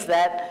believe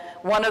that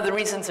one of the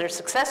reasons they're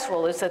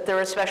successful is that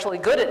they're especially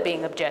good at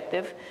being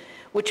objective,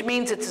 which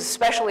means it's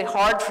especially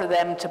hard for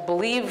them to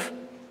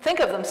think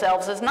of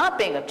themselves as not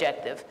being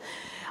objective.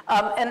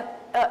 And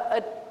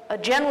a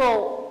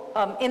general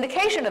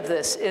indication of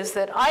this is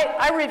that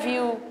I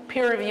review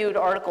peer-reviewed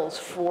articles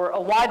for a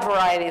wide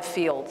variety of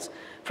fields,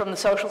 from the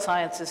social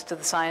sciences to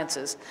the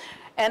sciences.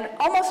 And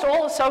almost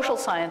all the social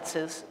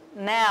sciences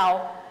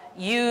now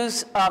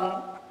use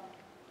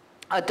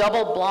a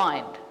double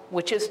blind,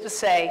 which is to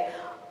say,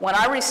 when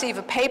I receive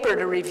a paper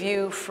to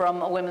review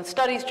from a women's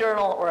studies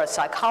journal or a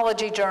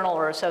psychology journal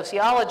or a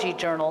sociology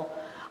journal,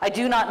 I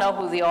do not know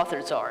who the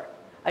authors are.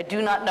 I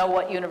do not know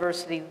what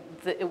university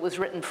it was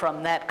written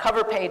from. That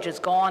cover page is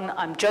gone.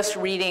 I'm just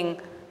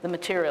reading the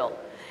material.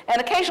 And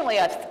occasionally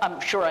I'm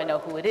sure I know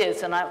who it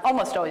is, and I'm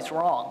almost always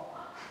wrong.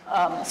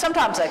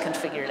 Sometimes I can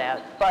figure it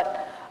out.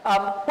 But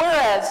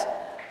whereas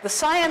the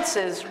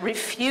sciences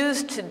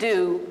refuse to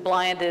do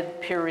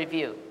blinded peer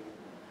review.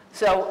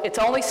 So it's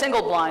only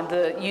single blind.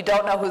 You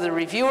don't know who the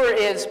reviewer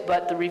is,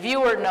 but the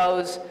reviewer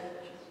knows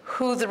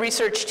who the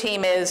research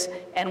team is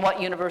and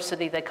what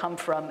university they come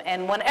from.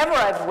 And whenever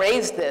I've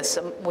raised this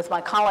with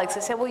my colleagues,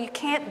 they say, well, you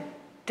can't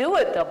do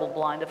it double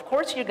blind. Of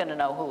course you're going to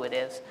know who it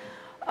is.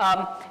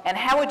 And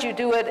how would you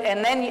do it?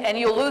 And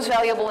you'll lose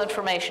valuable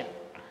information.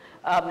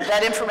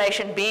 That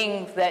information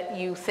being that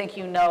you think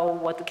you know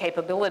what the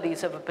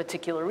capabilities of a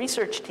particular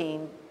research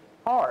team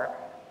are.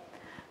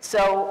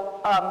 So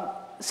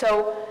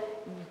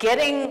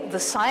getting the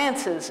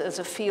sciences as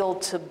a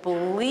field to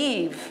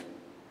believe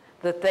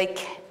that they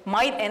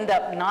might end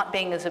up not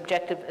being as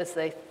objective as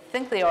they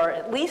think they are,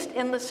 at least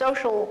in the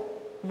social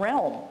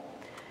realm,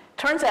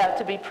 turns out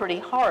to be pretty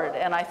hard.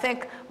 And I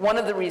think one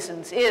of the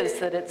reasons is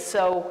that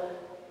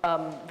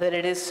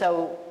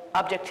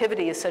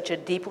objectivity is such a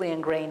deeply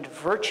ingrained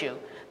virtue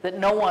that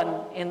no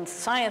one in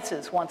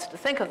sciences wants to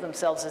think of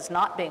themselves as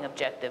not being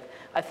objective.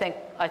 I think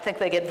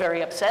they get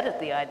very upset at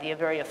the idea,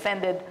 very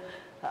offended.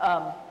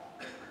 I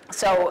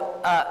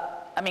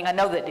mean, I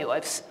know they do.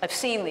 I've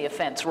seen the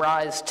offense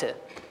rise to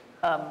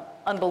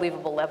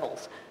unbelievable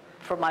levels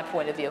from my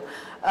point of view.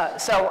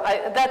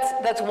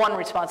 That's one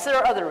response. There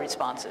are other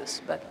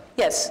responses, but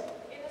yes? In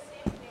the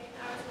same vein,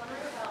 I was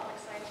wondering about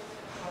scientific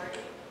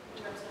authority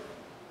in terms of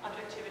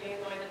objectivity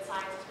and the way that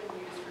science has been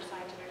used for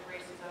scientific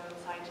racism,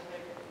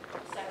 scientific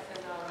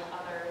sexism, and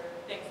other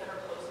things that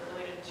are closely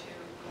related to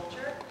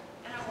culture.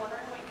 And I'm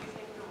wondering what you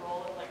think the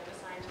role of the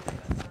scientific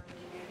authority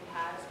community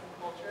has in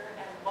culture,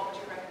 and what would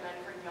you recommend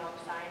for young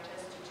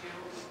scientists to do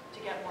to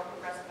get more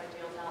progressive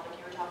ideals out? Like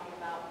you were talking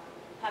about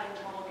having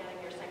trouble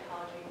getting your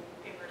psychology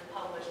papers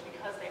published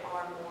because they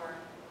are more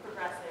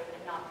progressive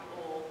and not the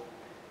old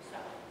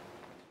stuff.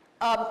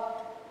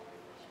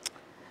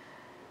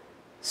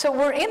 So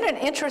we're in an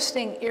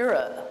interesting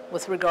era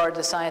with regard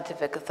to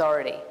scientific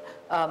authority.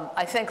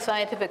 I think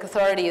scientific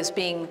authority is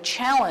being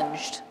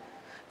challenged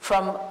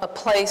from a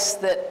place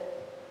that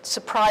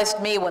surprised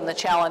me when the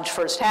challenge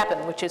first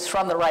happened, which is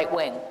from the right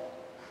wing.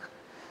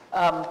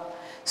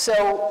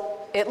 So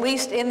at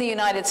least in the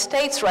United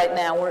States right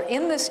now, we're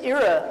in this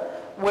era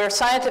where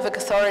scientific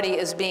authority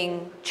is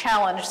being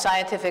challenged,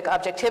 scientific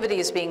objectivity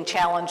is being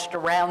challenged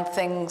around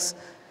things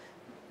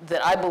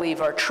that I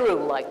believe are true,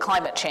 like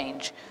climate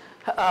change.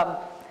 My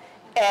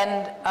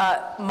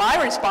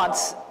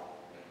response,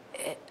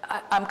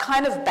 I'm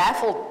kind of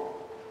baffled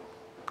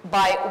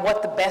by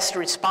what the best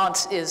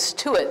response is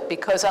to it,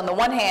 because on the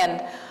one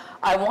hand,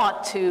 I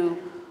want to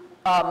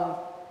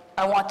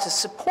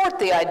support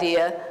the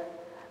idea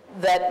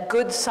that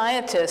good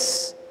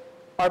scientists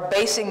are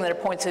basing their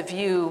points of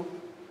view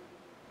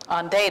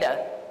on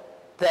data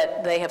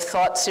that they have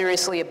thought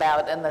seriously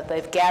about and that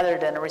they've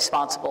gathered in a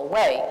responsible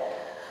way.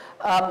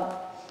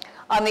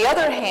 On the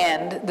other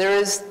hand, there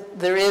is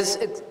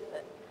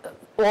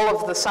all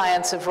of the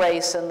science of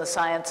race and the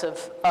science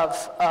of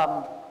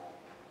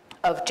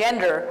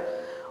gender,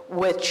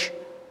 which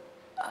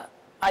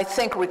I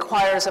think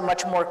requires a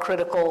much more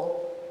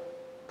critical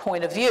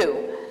point of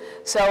view.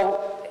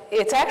 So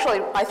it's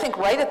actually, I think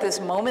right at this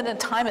moment in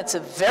time, it's a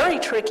very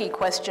tricky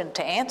question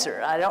to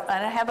answer. I don't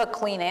have a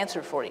clean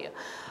answer for you.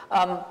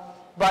 But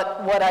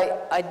what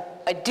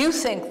I do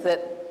think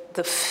that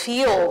the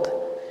field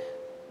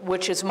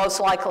which is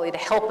most likely to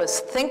help us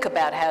think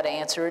about how to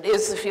answer it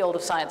is the field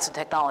of science and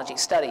technology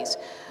studies,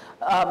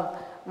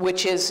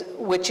 which is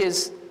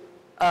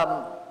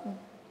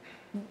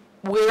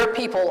where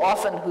people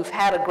often who've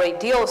had a great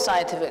deal of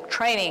scientific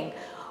training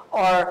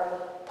are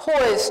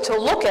poised to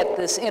look at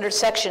this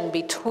intersection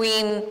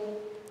between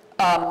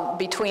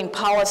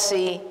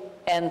policy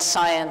and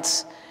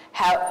science.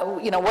 How,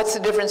 what's the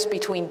difference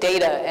between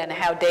data and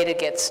how data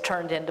gets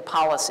turned into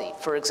policy,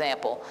 for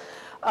example.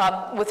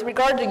 With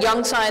regard to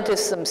young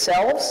scientists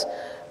themselves,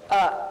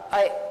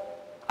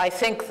 I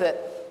think that,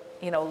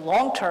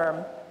 long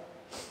term,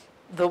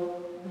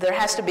 there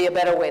has to be a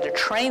better way to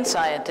train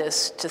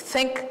scientists to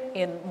think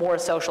in more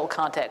social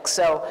contexts.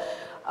 So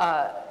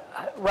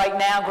right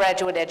now,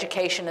 graduate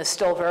education is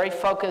still very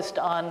focused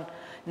on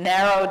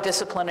narrow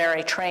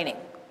disciplinary training.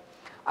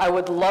 I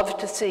would love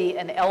to see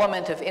an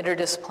element of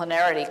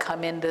interdisciplinarity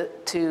come into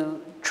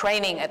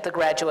training at the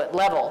graduate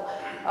level.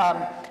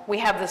 We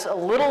have this a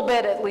little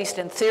bit, at least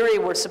in theory.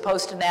 We're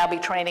supposed to now be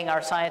training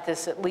our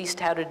scientists at least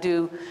how to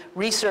do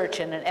research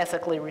in an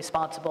ethically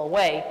responsible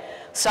way.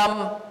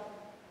 Some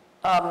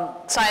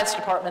science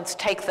departments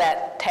take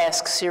that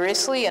task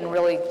seriously and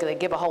really they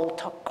give a whole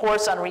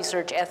course on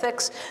research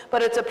ethics,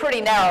 but it's a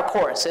pretty narrow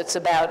course. It's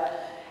about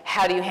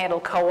how do you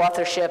handle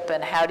co-authorship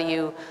and how do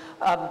you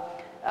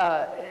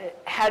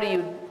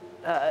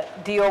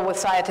deal with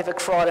scientific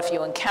fraud if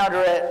you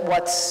encounter it?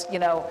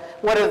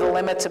 What are the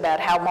limits about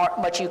how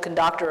much you can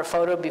doctor a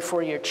photo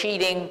before you're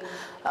cheating?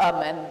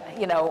 And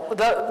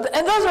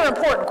those are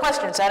important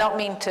questions. I don't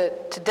mean to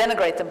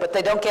denigrate them, but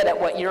they don't get at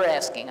what you're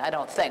asking, I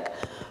don't think.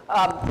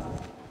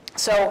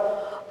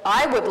 So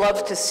I would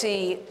love to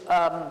see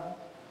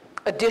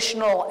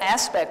additional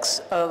aspects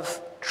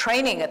of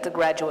training at the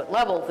graduate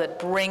level that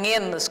bring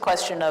in this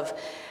question of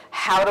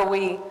how do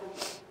we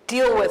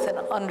deal with and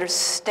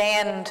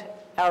understand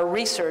our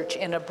research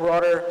in a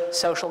broader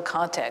social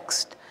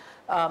context.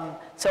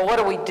 So what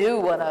do we do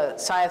when a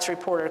science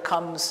reporter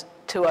comes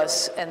to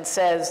us and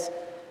says,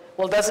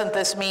 well, doesn't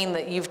this mean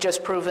that you've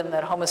just proven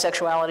that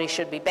homosexuality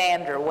should be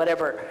banned or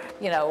whatever,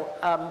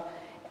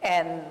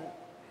 and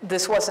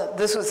this was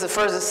the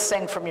furthest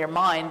thing from your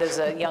mind as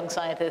a young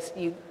scientist.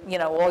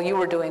 All you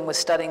were doing was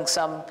studying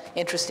some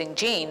interesting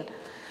gene.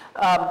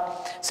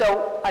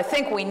 So I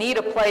think we need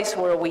a place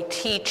where we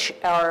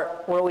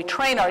where we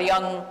train our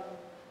young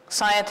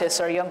scientists,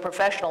 our young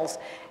professionals,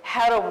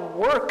 how to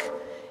work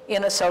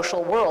in a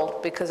social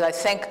world, because I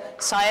think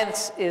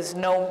science is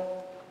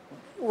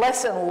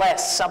less and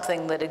less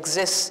something that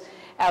exists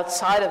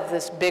outside of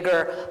this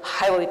bigger,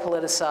 highly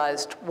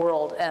politicized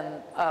world.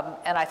 And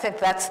I think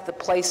that's the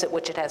place at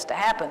which it has to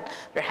happen.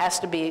 There has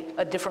to be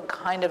a different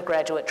kind of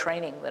graduate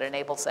training that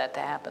enables that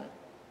to happen.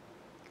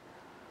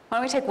 Why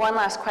don't we take one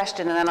last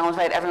question, and then I'll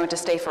invite everyone to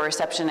stay for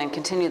reception and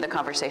continue the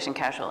conversation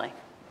casually.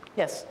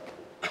 Yes.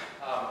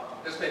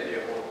 This may be a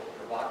little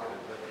provocative,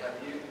 but have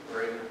you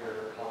or any of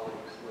your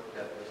colleagues looked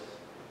at this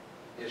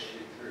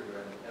issue through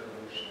an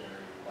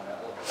evolutionary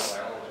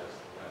biologist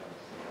lens,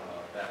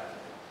 that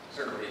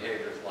certain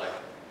behaviors like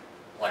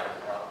a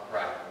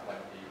frog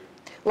might be...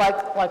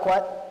 Like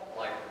what?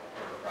 Like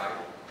a frog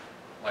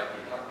might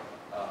be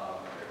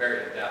a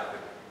very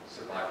adaptive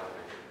survival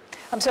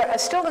behavior. I'm sorry, I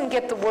still didn't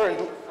get the word.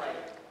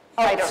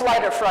 Oh,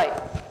 flight or fright.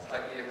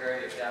 Might be a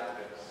very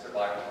adaptive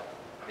survival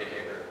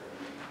behavior.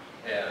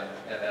 And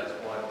as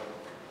one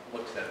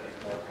looks at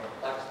these more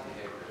complex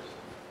behaviors,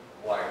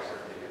 why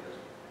certain behaviors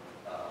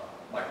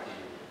might be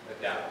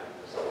adaptive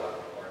to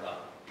survival or not.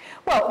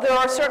 Well, there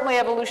are certainly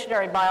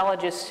evolutionary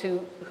biologists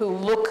who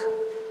look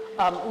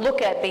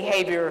at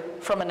behavior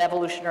from an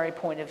evolutionary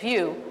point of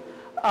view.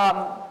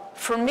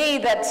 For me,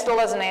 that still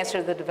doesn't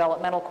answer the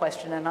developmental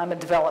question, and I'm a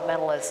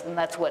developmentalist, and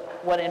that's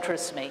what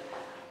interests me.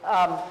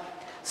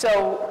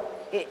 So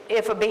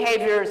if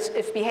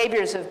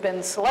behaviors have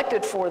been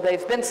selected for,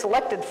 they've been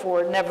selected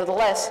for,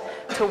 nevertheless,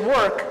 to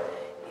work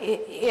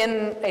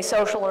in a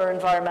social or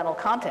environmental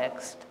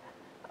context.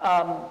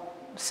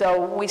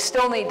 So we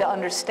still need to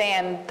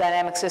understand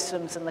dynamic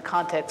systems in the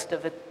context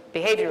of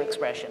behavior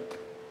expression.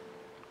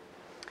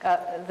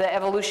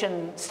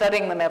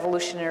 Studying them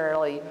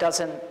evolutionarily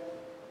doesn't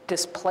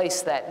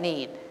displace that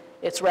need.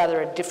 It's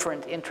rather a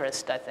different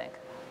interest, I think.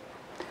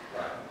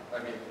 Right.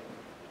 I mean,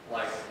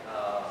 like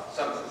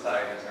some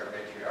societies are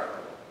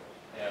patriarchal,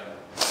 and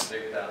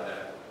they found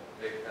that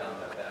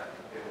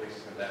at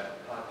least in that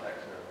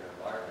context of their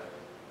environment,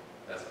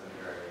 that's been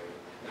very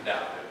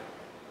adaptive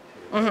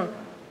to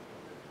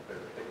the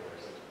particular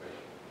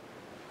situation.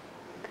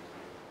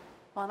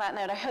 Well, on that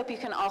note, I hope you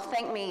can all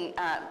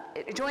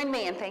join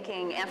me in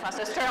thanking Anne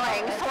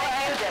Fausto-Sterling for